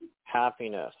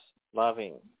 Happiness,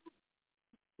 loving,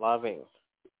 loving,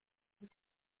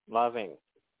 loving.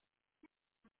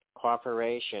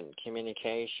 Cooperation,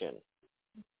 communication.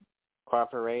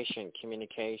 Cooperation,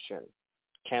 communication.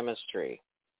 Chemistry,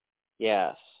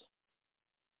 yes.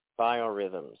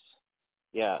 Biorhythms,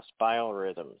 yes.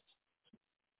 Biorhythms,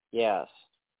 yes.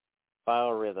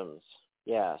 Biorhythms,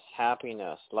 yes.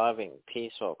 Happiness, loving,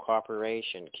 peaceful,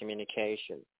 cooperation,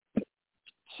 communication.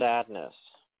 Sadness,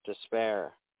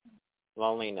 despair,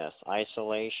 loneliness,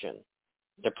 isolation,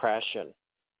 depression,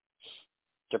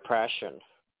 depression,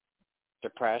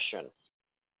 depression,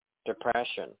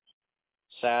 depression,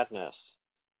 sadness,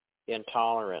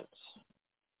 intolerance,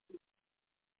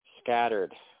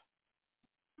 scattered,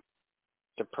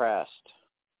 depressed,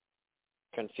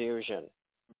 confusion,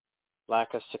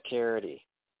 lack of security,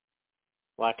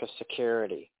 lack of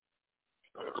security,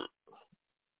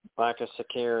 lack of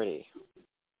security,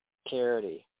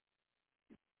 security,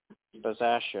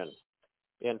 possession,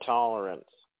 intolerance,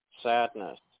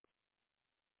 sadness,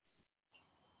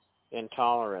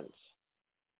 intolerance,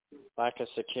 lack of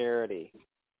security,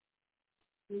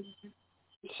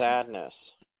 sadness,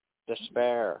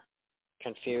 despair,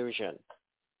 confusion,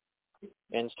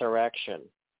 insurrection,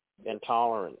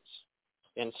 intolerance,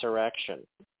 insurrection,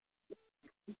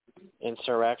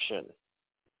 insurrection,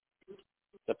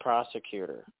 the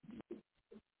prosecutor,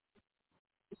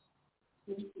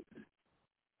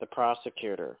 the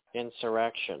prosecutor,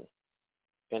 insurrection,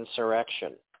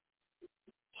 insurrection,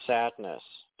 sadness,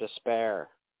 despair,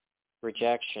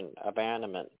 rejection,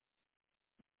 abandonment,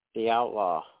 the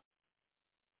outlaw,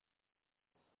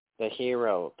 the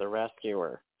hero, the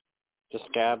rescuer, the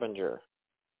scavenger,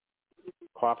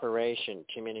 cooperation,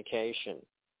 communication,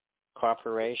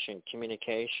 cooperation,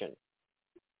 communication,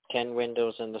 10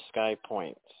 windows in the sky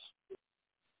points.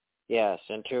 Yes,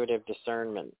 intuitive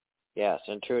discernment. Yes,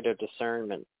 intuitive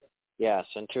discernment. Yes,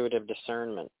 intuitive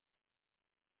discernment.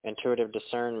 Intuitive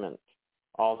discernment.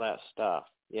 All that stuff.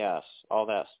 Yes, all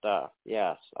that stuff.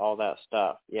 Yes, all that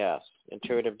stuff. Yes,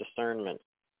 intuitive discernment.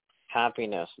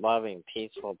 Happiness, loving,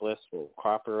 peaceful, blissful,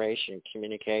 cooperation,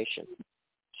 communication,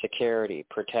 security,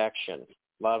 protection,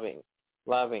 loving,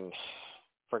 loving,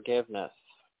 forgiveness,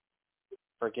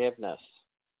 forgiveness,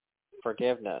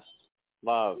 forgiveness,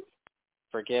 love,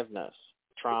 forgiveness,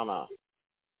 trauma,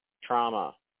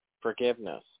 trauma,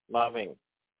 forgiveness, loving,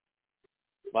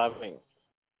 loving,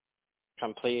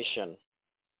 completion,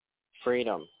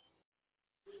 freedom,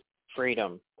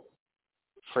 freedom,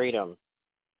 freedom.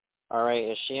 All right,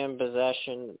 is she in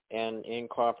possession and in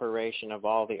cooperation of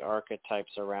all the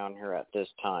archetypes around her at this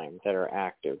time that are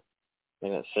active?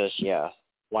 And it says yes,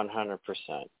 100%.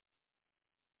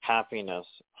 Happiness,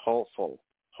 hopeful,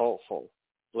 hopeful,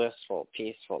 blissful,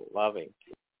 peaceful, loving,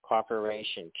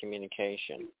 cooperation,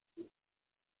 communication.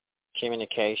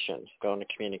 Communication, going to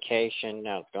communication,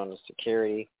 now it's going to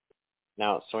security,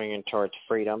 now it's swinging towards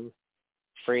freedom,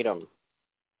 freedom,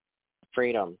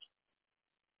 freedom,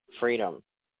 freedom.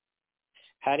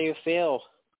 How do you feel?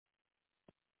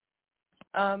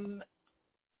 I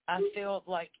feel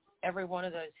like every one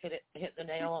of those hit the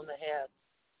nail on the head.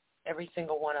 Every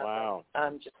single one of Wow.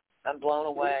 them. I'm blown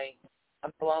away.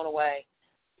 I'm blown away.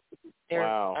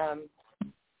 Wow.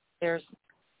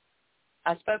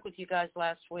 I spoke with you guys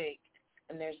last week,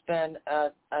 and there's been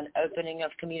an opening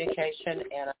of communication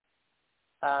and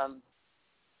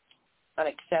an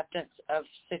acceptance of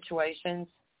situations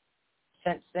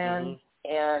since then. Mm-hmm.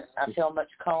 And I feel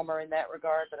much calmer in that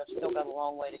regard, but I've still got a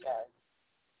long way to go.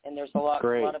 And there's a lot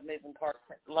of moving parts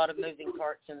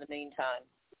in the meantime.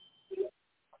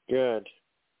 Good.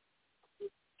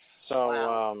 So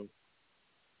wow.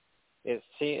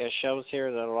 It shows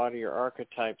here that a lot of your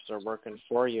archetypes are working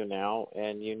for you now,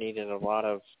 and you needed a lot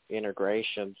of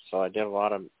integrations. So I did a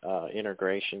lot of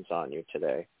integrations on you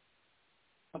today.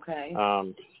 Okay.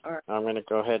 All right. I'm going to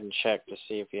go ahead and check to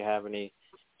see if you have any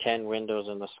 10 windows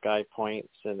in the sky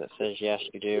points, and it says yes,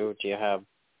 you do. Do you have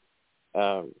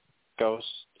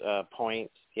ghost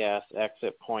points? Yes.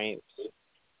 Exit points?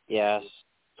 Yes.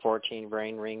 14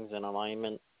 brain rings in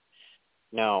alignment?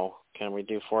 No. Can we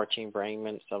do 14 brain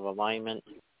rings of alignment?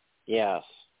 Yes.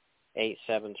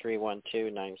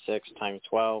 8731296 times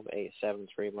 12.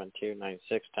 8731296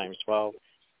 times 12.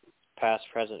 Past,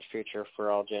 present, future for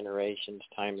all generations,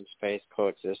 time and space,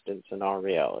 coexistence in all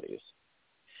realities.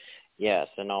 Yes,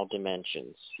 in all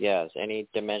dimensions. Yes, any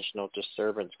dimensional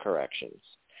disturbance corrections.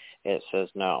 It says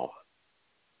no.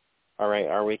 All right,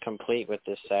 are we complete with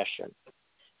this session?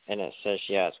 And it says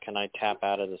yes. Can I tap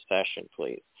out of the session,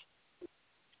 please?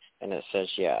 And it says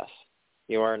yes.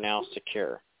 You are now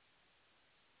secure.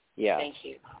 Yes. Thank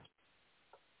you.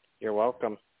 You're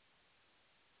welcome.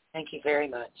 Thank you very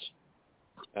much.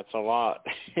 That's a lot.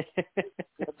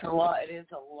 It's a lot. It is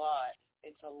a lot.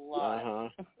 It's a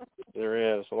lot.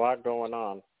 There is a lot going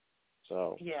on.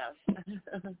 So. Yes,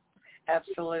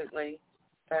 absolutely.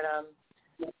 But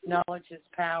knowledge is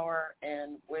power,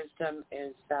 and wisdom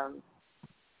is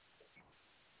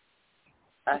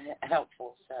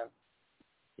helpful. So.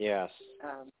 Yes.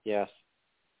 Yes.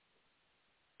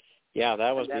 Yeah,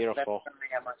 that was beautiful.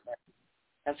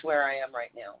 That's where I am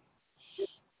right now.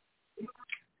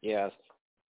 Yes.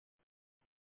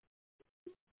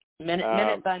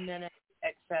 Minute by minute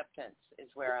acceptance is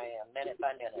where I am. Minute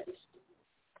by minute.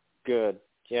 Good.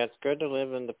 Yeah, it's good to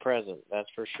live in the present. That's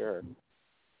for sure.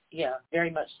 Yeah, very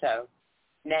much so.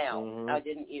 Now. Mm-hmm. I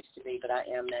didn't used to be, but I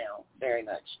am now. Very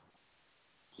much.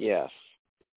 Yes.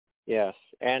 Yes.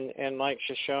 And like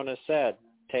Shashona said,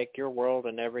 take your world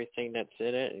and everything that's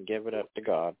in it and give it up to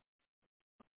God.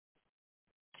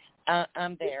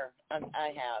 I'm there. I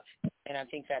have, and I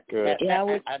think that's good.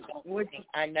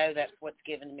 I know that's what's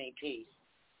given me peace.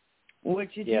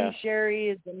 What you do, Sherry,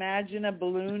 is imagine a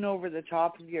balloon over the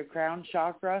top of your crown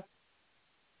chakra,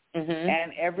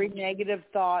 and every negative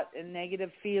thought and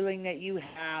negative feeling that you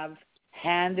have,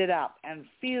 hand it up and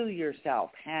feel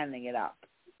yourself handing it up.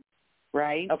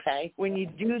 Right? Okay. When you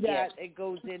do that, it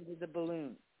goes into the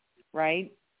balloon.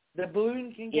 Right? The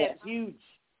balloon can get huge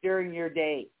during your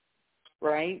day.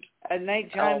 Right? At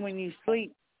nighttime when you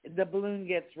sleep, the balloon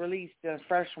gets released and a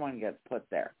fresh one gets put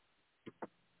there.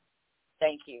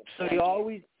 Thank you. So you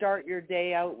always start your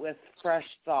day out with fresh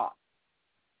thoughts.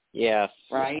 Yes.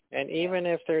 Right? And even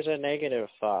if there's a negative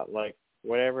thought, like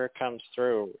whatever comes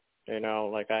through,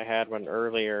 like I had one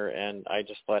earlier and I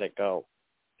just let it go,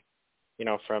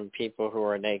 from people who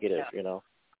are negative,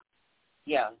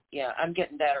 Yeah, I'm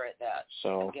getting better at that.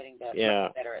 So, I'm getting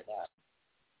better at that.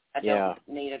 I don't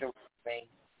need it around me,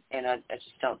 and I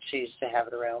just don't choose to have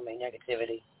it around me,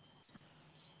 negativity.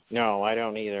 No, I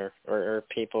don't either. Or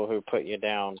people who put you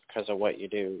down because of what you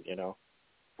do,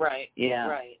 Right. Yeah.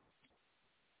 Right.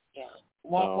 Yeah.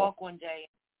 Walk one day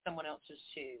in someone else's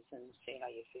shoes and see how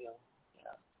you feel.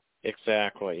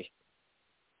 Exactly.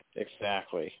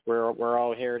 We're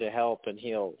all here to help and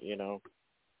heal,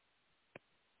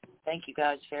 Thank you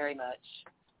guys very much.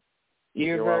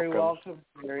 You're very welcome,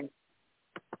 Mary.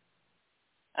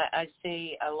 I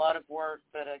see a lot of work,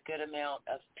 but a good amount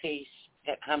of peace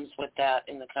that comes with that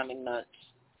in the coming months.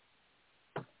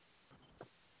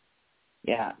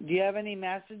 Yeah. Do you have any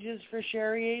messages for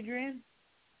Sherry, Adrian?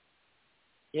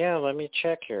 Yeah, let me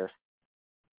check here.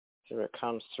 See if it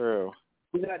comes through.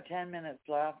 We got 10 minutes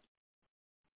left.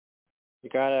 You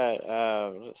got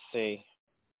let's see,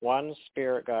 one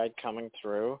spirit guide coming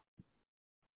through.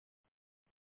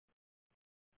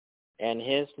 And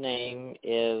his name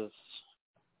is,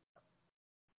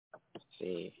 let's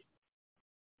see,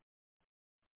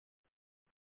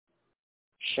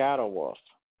 Shadow Wolf.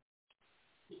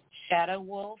 Shadow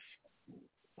Wolf?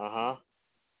 Uh-huh.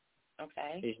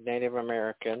 Okay. He's Native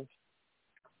American. Let's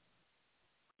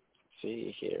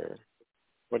see here.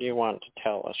 What do you want to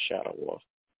tell us, Shadow Wolf?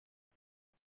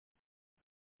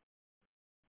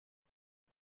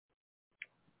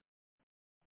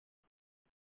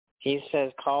 He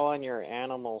says, call on your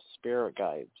animal spirit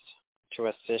guides to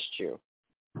assist you.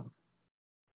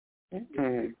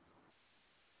 Mm-hmm.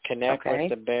 Connect with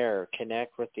the bear.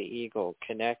 Connect with the eagle.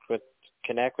 Connect with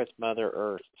Mother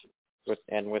Earth, with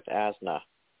Asna.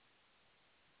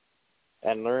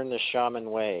 And learn the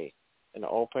shaman way, and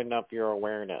open up your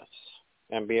awareness,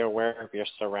 and be aware of your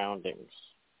surroundings.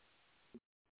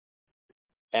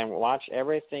 And watch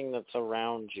everything that's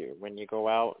around you when you go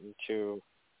out into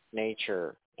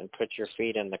nature and put your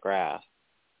feet in the grass.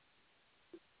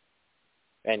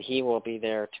 And he will be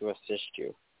there to assist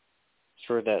you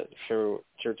through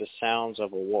the sounds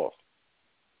of a wolf,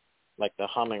 like the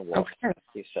humming wolf. Okay.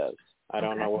 He says. I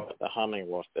don't know what the humming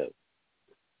wolf is.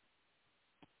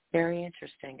 Very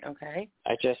interesting. Okay.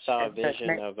 I just saw a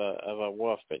vision of a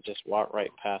wolf that just walked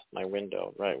right past my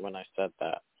window right when I said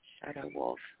that. Shadow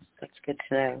wolf. That's good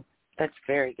to know. That's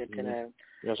very good to know.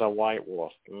 There's a white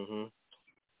wolf. Mm-hmm.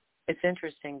 It's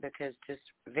interesting because just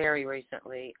very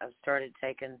recently I've started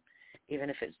taking, even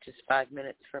if it's just 5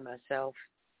 minutes for myself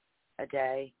a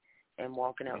day, and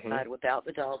walking outside without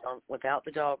the dog on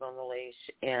the leash,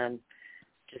 and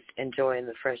just enjoying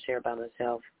the fresh air by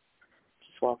myself.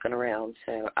 Just walking around,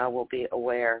 so I will be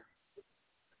aware.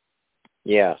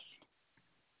 Yes.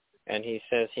 And he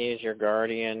says he is your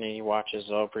guardian, and he watches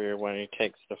over you when he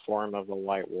takes the form of a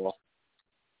white wolf.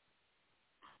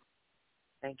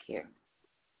 Thank you.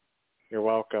 You're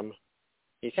welcome.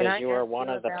 He says you are one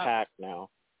of the pack now.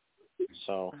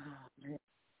 So.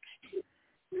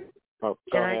 Oh,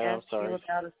 go ahead. I'm sorry.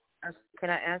 Can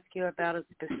I ask you about a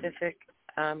specific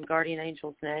guardian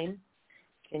angel's name?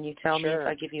 Can you tell me if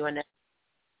I give you a name?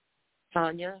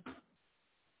 Tanya?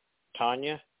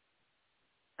 Tanya?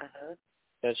 Uh-huh.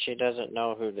 That she doesn't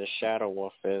know who the shadow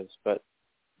wolf is, but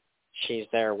she's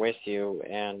there with you,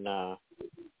 and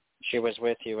she was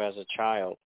with you as a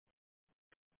child.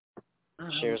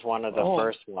 She was one of the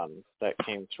first ones that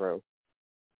came through.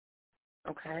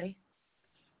 Okay.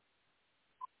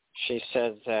 She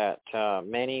says that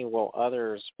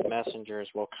messengers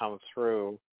will come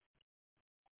through,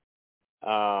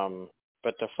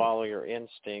 but to follow your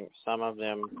instinct, some of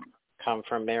them come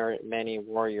from many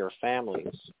warrior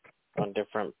families on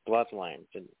different bloodlines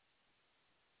and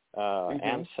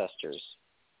ancestors.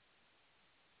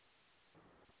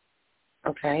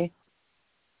 Okay.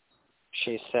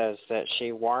 She says that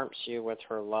she warms you with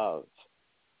her love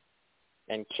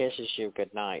and kisses you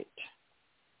goodnight.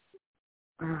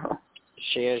 Oh.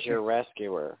 She is your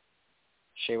rescuer.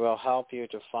 She will help you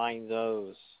to find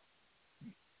those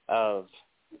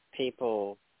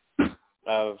people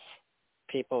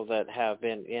that have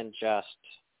been unjust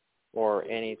or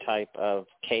any type of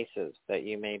cases that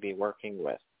you may be working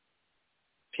with.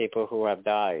 People who have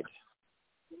died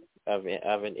of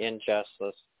an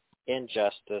injustice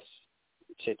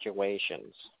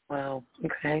situations. Wow.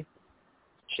 Okay.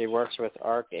 She works with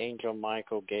Archangel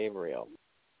Michael Gabriel.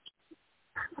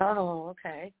 Oh,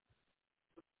 okay.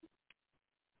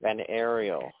 And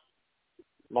Ariel.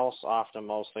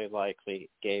 Mostly likely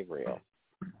Gabriel.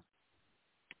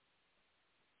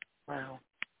 Wow.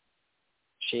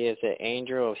 She is the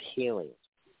angel of healing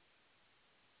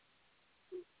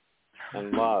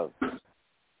and love. Let's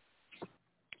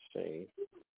see.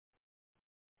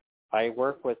 I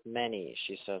work with many,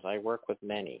 she says. I work with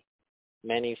many.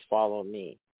 Many follow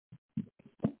me.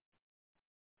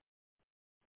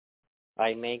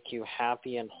 I make you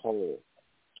happy and whole.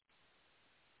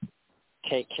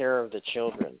 Take care of the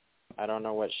children. I don't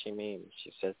know what she means.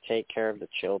 She says, take care of the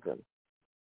children.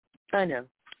 I know.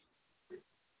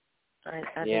 I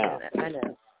know that. I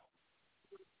know.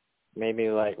 Maybe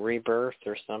like rebirth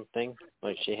or something.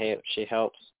 Like she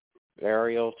helps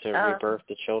Ariel to rebirth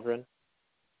the children.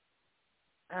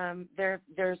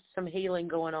 There's some healing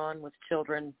going on with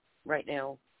children right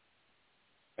now.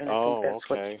 And I think that's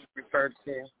what she referred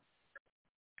to.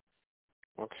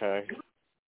 Okay.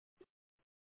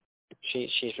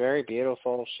 She's very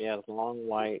beautiful. She has long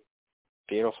white,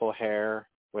 beautiful hair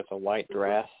with a white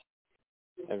dress,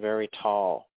 and very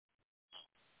tall.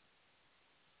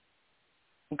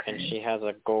 Okay. And she has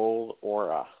a gold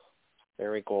aura,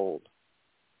 very gold.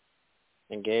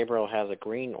 And Gabriel has a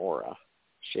green aura.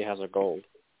 She has a gold.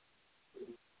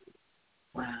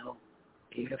 Wow.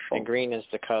 Beautiful. And green is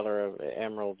the color of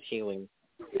emerald healing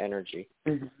energy.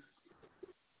 Mm-hmm.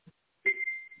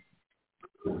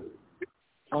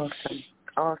 Awesome.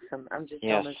 Awesome. I'm just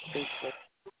almost speechless.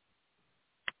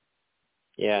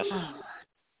 Yes.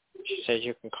 She says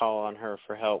you can call on her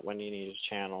for help when you need a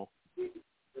channel.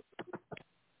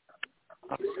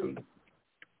 Awesome.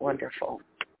 Wonderful.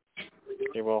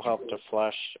 She will help to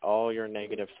flush all your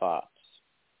negative thoughts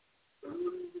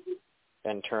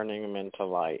and turning them into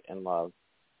light and love.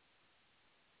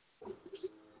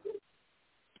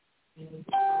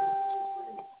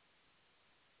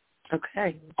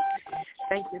 Okay.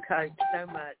 Thank you guys so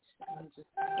much.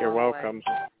 You're welcome.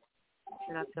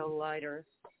 And I feel lighter.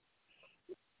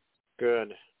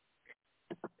 Good.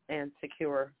 And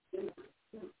secure.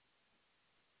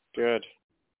 Good.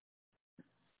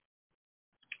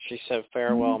 She said,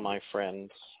 farewell, my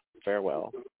friends.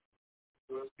 Farewell.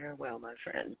 Farewell, my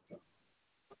friend.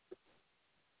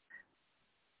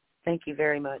 Thank you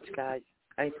very much, guys.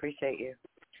 I appreciate you.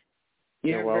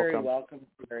 You're welcome. Very welcome,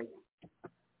 Terry.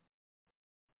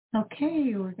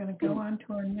 Okay, we're going to go on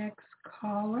to our next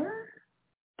caller,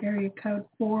 area code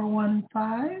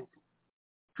 415.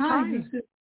 Hi.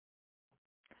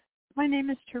 My name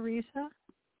is Teresa.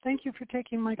 Thank you for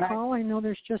taking my call. I know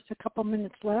there's just a couple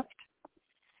minutes left.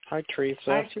 Hi, Teresa.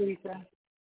 Hi, Teresa.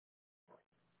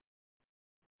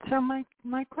 So my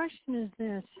question is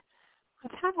this.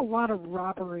 I've had a lot of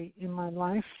robbery in my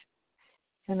life,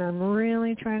 and I'm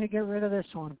really trying to get rid of this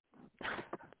one.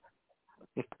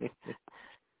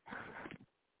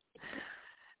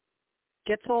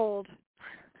 Gets old.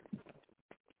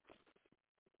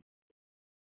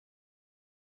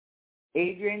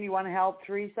 Adrian, you want to help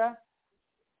Teresa?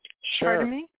 Sure.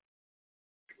 Pardon me?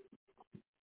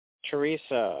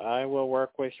 Teresa, I will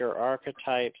work with your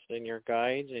archetypes and your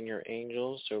guides and your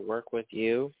angels to work with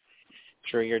you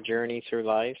through your journey through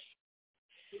life.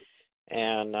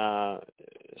 And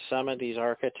some of these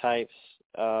archetypes,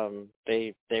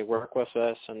 they work with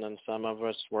us, and then some of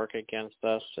us work against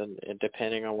us, and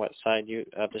depending on what side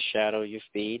of the shadow you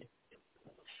feed.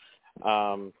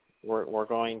 We're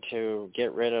going to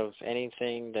get rid of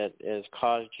anything that has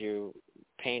caused you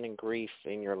pain and grief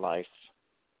in your life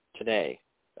today,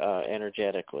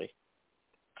 energetically.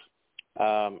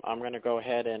 I'm going to go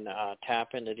ahead and tap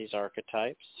into these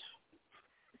archetypes.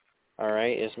 All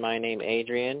right. Is my name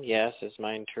Adrian? Yes. Is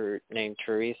my name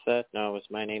Teresa? No. Is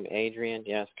my name Adrian?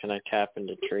 Yes. Can I tap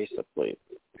into Teresa, please?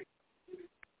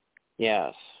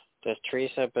 Yes. Does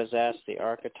Teresa possess the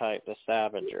archetype, the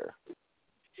Scavenger?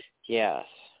 Yes.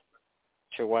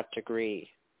 To what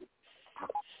degree?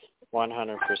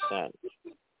 100%.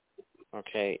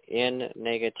 Okay. In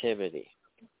negativity?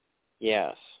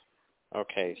 Yes.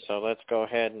 Okay. So let's go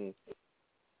ahead and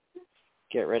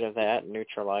get rid of that and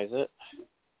neutralize it.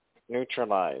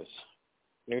 Neutralize,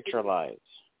 neutralize,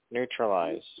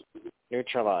 neutralize,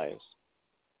 neutralize,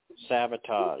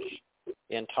 sabotage,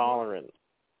 intolerance,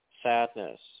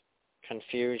 sadness,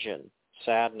 confusion,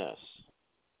 sadness,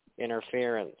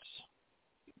 interference,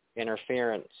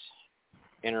 interference,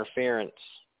 interference,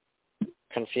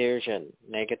 confusion,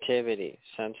 negativity,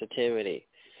 sensitivity,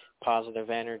 positive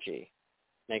energy,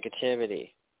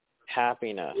 negativity,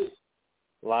 happiness,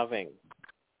 loving,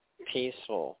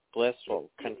 peaceful,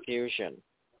 blissful, confusion,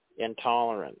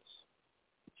 intolerance,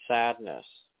 sadness,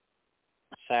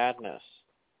 sadness,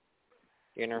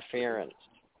 interference,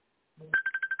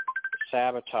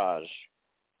 sabotage,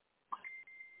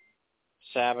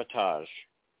 sabotage,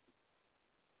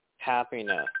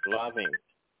 happiness, loving,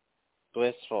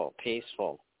 blissful,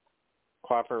 peaceful,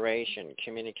 cooperation,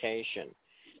 communication.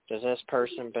 Does this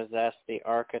person possess the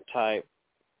archetype,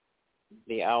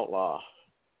 the outlaw?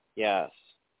 Yes.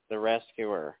 The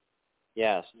rescuer?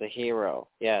 Yes. The hero?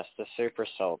 Yes. The super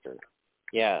soldier?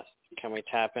 Yes. Can we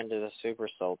tap into the super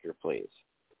soldier, please?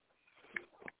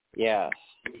 Yes.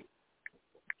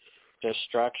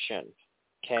 Destruction,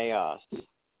 chaos,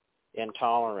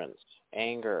 intolerance,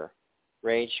 anger,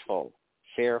 rageful,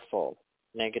 fearful,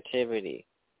 negativity,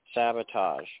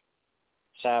 sabotage,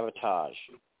 sabotage,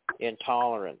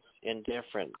 intolerance,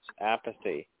 indifference,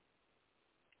 apathy,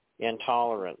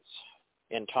 intolerance,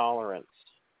 intolerance,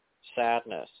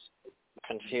 sadness,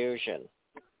 confusion,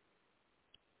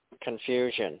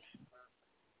 confusion,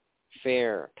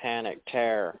 fear, panic,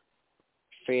 terror,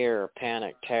 fear,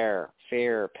 panic, terror,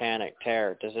 fear, panic,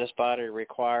 terror. Does this body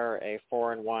require a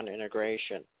 4-in-1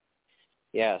 integration?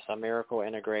 Yes. A miracle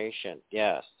integration?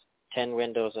 Yes. 10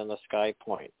 windows in the sky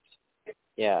points?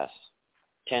 Yes.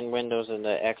 10 windows in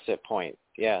the exit points?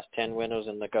 Yes. 10 windows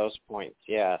in the ghost points?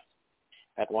 Yes.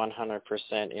 At 100%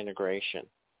 integration?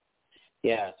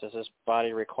 Yes. Does this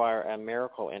body require a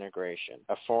miracle integration,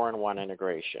 a 4-in-1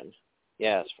 integration?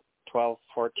 Yes. 12,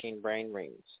 14 brain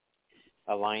rings,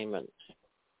 alignment?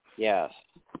 Yes.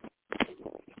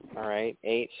 All right.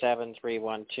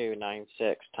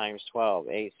 8731296 times 12.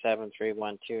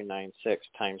 8731296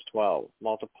 times 12.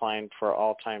 Multiplying for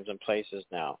all times and places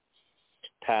now.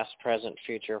 Past, present,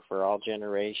 future for all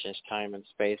generations, time and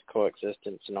space,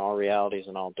 coexistence in all realities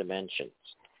and all dimensions,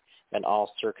 and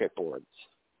all circuit boards.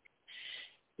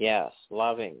 Yes.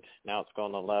 Loving. Now it's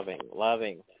going to loving.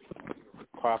 Loving.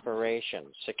 Cooperation.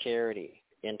 Security.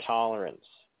 Intolerance.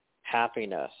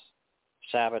 Happiness.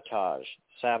 Sabotage.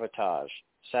 Sabotage.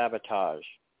 Sabotage,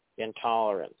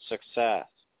 intolerance, success,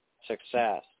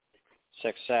 success,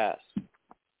 success.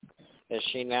 Is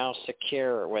she now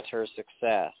secure with her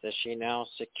success? Is she now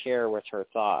secure with her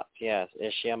thoughts? Yes.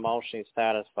 Is she emotionally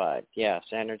satisfied? Yes.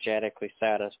 Energetically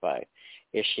satisfied.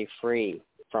 Is she free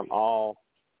from all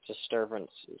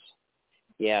disturbances?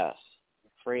 Yes.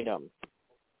 Freedom,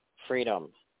 freedom,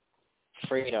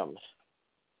 freedom,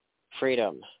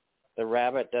 freedom. The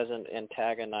rabbit doesn't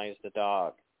antagonize the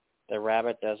dog. The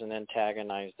rabbit doesn't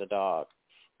antagonize the dog.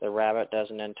 The rabbit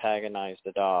doesn't antagonize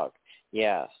the dog.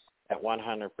 Yes, at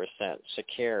 100%.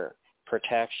 Secure,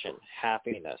 protection,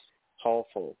 happiness,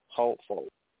 hopeful, hopeful,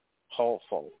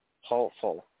 hopeful,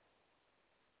 hopeful.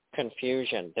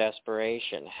 Confusion,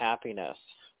 desperation, happiness,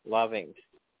 loving,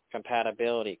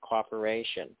 compatibility,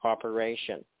 cooperation,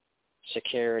 cooperation,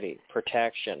 security,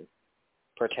 protection,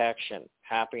 protection,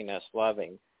 happiness,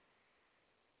 loving.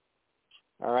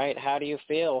 All right, how do you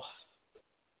feel?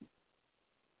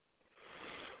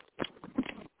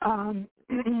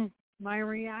 My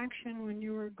reaction when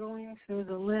you were going through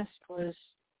the list was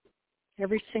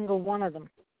Every single one of them.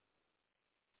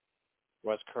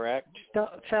 Was correct?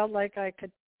 Felt like I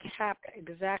could tap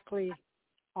exactly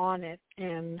on it,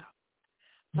 and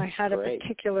I had Great. a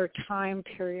particular time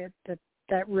period that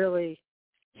really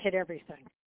hit everything.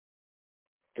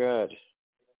 Good.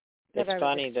 It's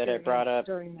funny that it brought up.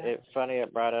 It's funny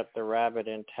it brought up the rabbit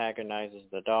antagonizes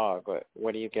the dog.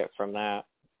 What do you get from that?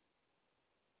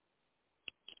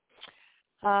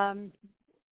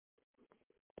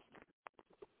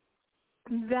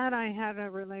 That I had a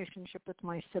relationship with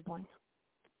my sibling.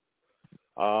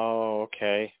 Oh,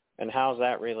 okay. And how's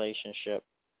that relationship?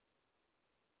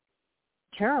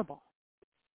 Terrible.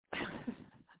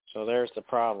 So there's the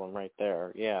problem right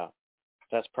there. Yeah.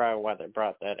 That's probably why they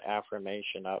brought that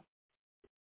affirmation up.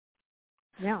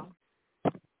 Yeah.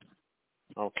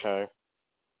 Okay.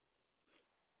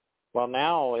 Well,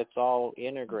 now it's all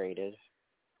integrated,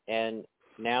 and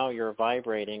now you're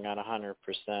vibrating at 100%,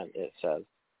 it says.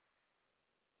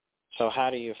 So how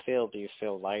do you feel? Do you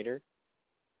feel lighter,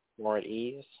 more at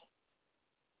ease?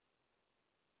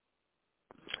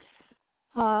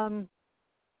 I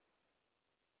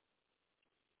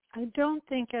don't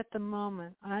think at the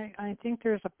moment. I think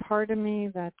there's a part of me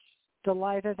that's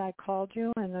delighted I called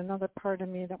you, and another part of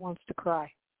me that wants to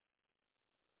cry.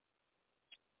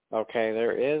 Okay,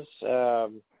 there is, I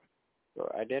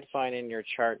did find in your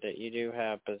chart that you do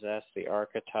have possessed the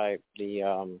archetype,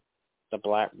 the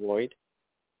black void.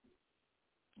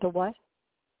 The what?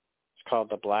 It's called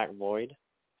the black void.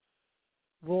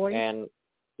 Void? And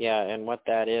yeah, and what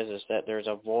that is that there's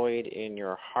a void in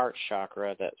your heart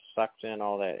chakra that sucks in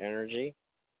all that energy,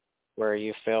 where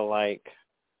you feel like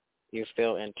you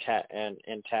feel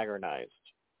antagonized,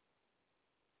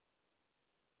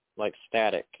 like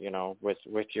static,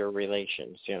 with your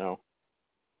relations,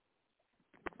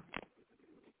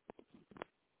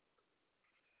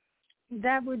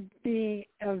 That would be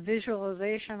a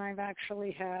visualization I've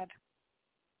actually had.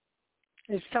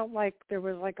 It felt like there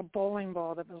was like a bowling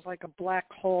ball that was like a black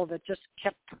hole that just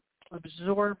kept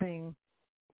absorbing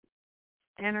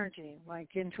energy, like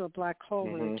into a black hole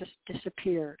where it just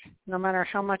disappeared. No matter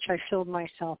how much I filled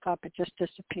myself up, it just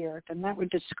disappeared. And that would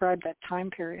describe that time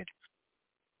period.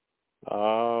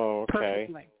 Oh, okay.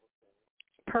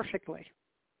 Perfectly.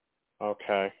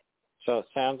 Okay. So it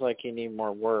sounds like you need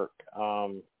more work.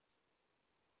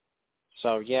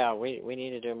 So yeah, we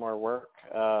need to do more work.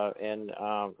 And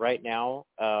right now,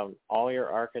 all your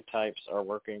archetypes are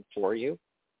working for you,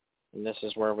 and this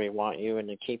is where we want you, and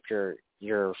to keep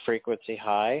your frequency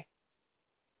high.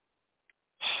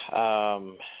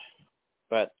 But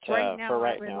right now, for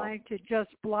right I would now, like to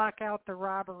just block out the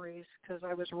robberies because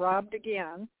I was robbed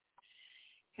again,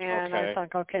 and I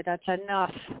thought, okay, that's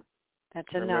enough.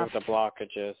 Remove the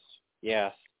blockages.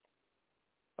 Yes.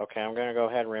 Okay, I'm going to go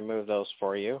ahead and remove those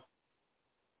for you.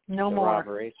 No the more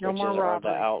robberies, no which more is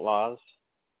robbery. The outlaws.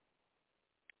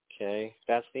 Okay,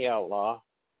 that's the outlaw.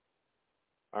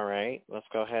 All right, let's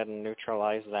go ahead and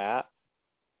neutralize that.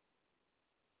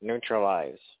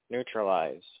 Neutralize,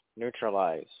 neutralize,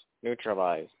 neutralize,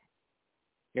 neutralize,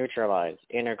 neutralize,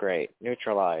 integrate,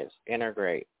 neutralize,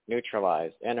 integrate,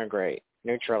 neutralize, integrate,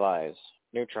 neutralize,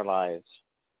 neutralize.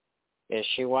 Is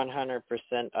she 100%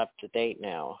 up to date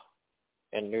now?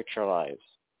 And neutralize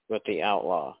with the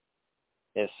outlaw.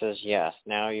 It says yes.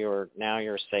 Now you're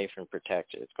safe and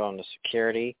protected. It's going to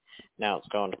security. Now it's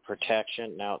going to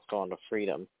protection. Now it's going to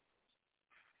freedom.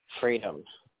 Freedom.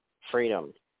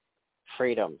 Freedom.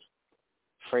 Freedom.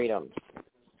 Freedom.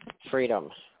 Freedom.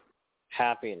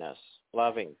 Happiness.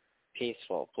 Loving.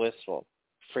 Peaceful. Blissful.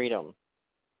 Freedom.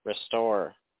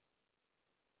 Restore.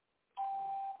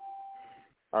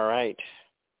 All right.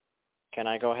 Can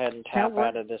I go ahead and tap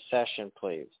out of this session,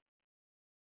 please?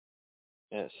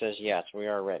 And it says, yes, we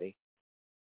are ready.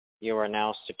 You are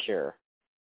now secure.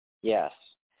 Yes.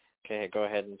 Okay, go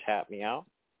ahead and tap me out.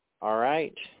 All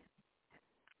right.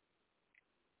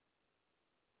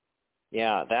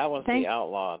 Yeah, that was the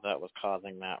outlaw that was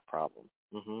causing that problem.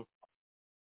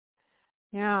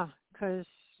 Yeah, because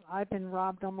I've been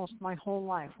robbed almost my whole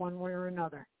life, one way or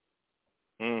another.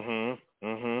 It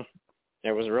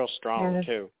was real strong,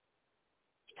 too.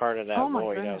 It's part of that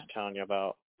void I was telling you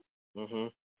about.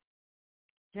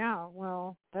 Yeah,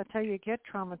 well, that's how you get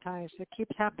traumatized. It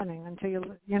keeps happening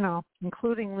until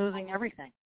including losing everything.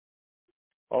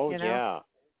 Oh, yeah.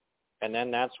 And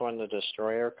then that's when the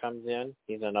destroyer comes in.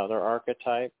 He's another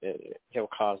archetype. He'll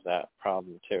cause that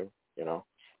problem, too,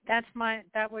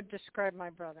 That would describe my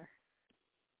brother.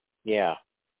 Yeah.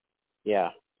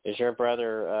 Yeah. Is your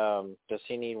brother, does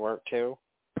he need work, too?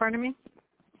 Pardon me?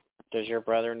 Does your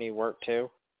brother need work, too?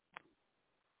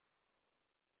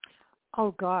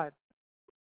 Oh, God.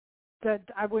 that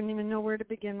I wouldn't even know where to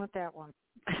begin with that one.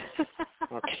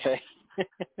 Okay.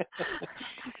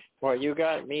 Well, you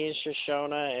got me,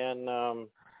 Shashona, and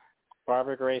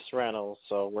Barbara Grace Reynolds,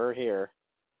 so we're here.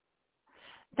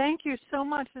 Thank you so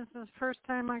much. This is the first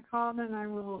time I called, and I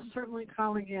will certainly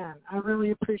call again. I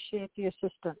really appreciate the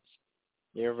assistance.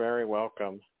 You're very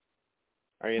welcome.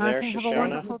 Are you there, Have a Shashona?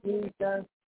 wonderful day.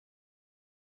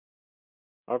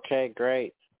 Okay,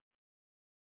 great.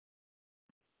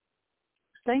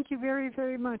 Thank you very,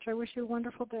 very much. I wish you a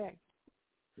wonderful day.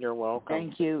 You're welcome.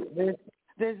 Thank you.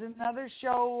 There's another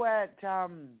show at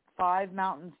 5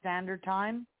 Mountain Standard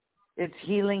Time. It's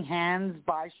Healing Hands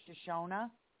by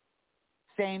Shashona.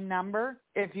 Same number.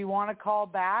 If you want to call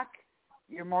back,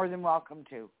 you're more than welcome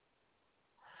to.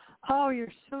 Oh,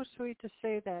 you're so sweet to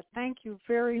say that. Thank you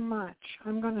very much.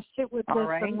 I'm going to sit with this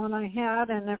and what I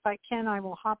had, and if I can, I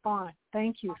will hop on.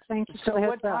 Thank you. Thank you for the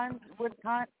heads up.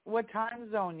 What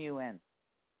time zone you in?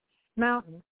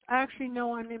 Mountain. Actually,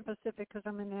 no, I'm in Pacific because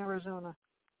I'm in Arizona.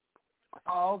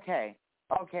 Oh, okay.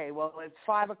 Okay, well, it's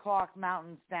 5 o'clock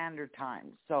Mountain Standard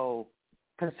Time, so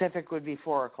Pacific would be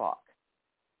 4 o'clock.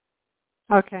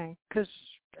 Okay, because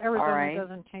Arizona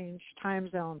doesn't change time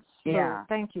zones. So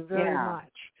thank you very much.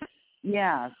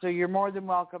 Yeah, so you're more than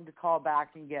welcome to call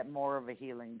back and get more of a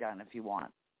healing done if you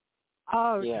want.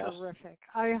 Oh, terrific.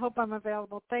 I hope I'm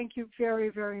available. Thank you very,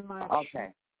 very much.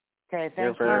 Okay. Okay, thank you.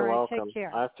 You're very welcome. Take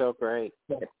care. I feel great.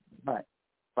 Bye.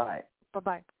 Bye.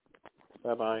 Bye-bye.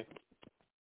 Bye-bye.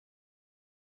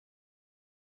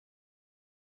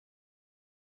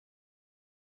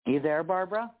 You there,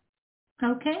 Barbara?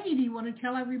 Okay. Do you want to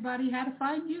tell everybody how to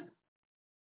find you?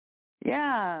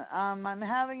 Yeah, I'm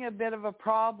having a bit of a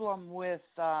problem with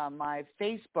my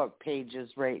Facebook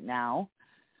pages right now,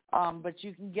 but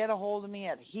you can get a hold of me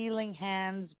at Healing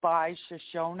Hands by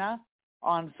Shashona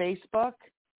on Facebook,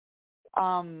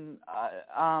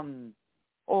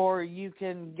 or you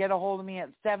can get a hold of me at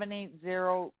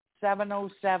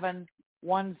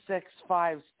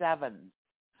 780-707-1657,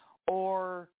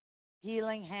 or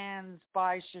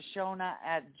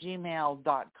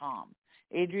healinghandsbyshashona@gmail.com.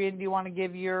 Adrian, do you want to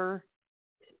give your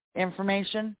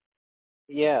information?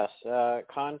 Yes.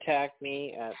 Contact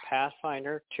me at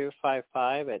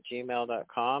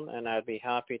pathfinder255@gmail.com, and I'd be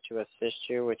happy to assist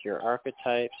you with your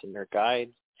archetypes and your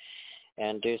guides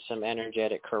and do some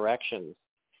energetic corrections.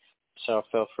 So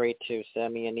feel free to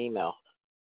send me an email.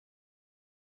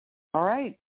 All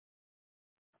right.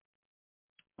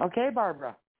 Okay,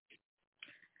 Barbara.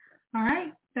 All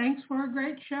right. Thanks for a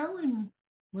great show, and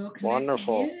we'll connect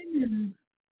again in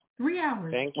 3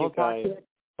 hours. Thank you, guys.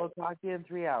 We'll talk to you in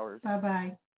 3 hours.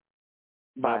 Bye-bye.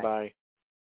 Bye-bye.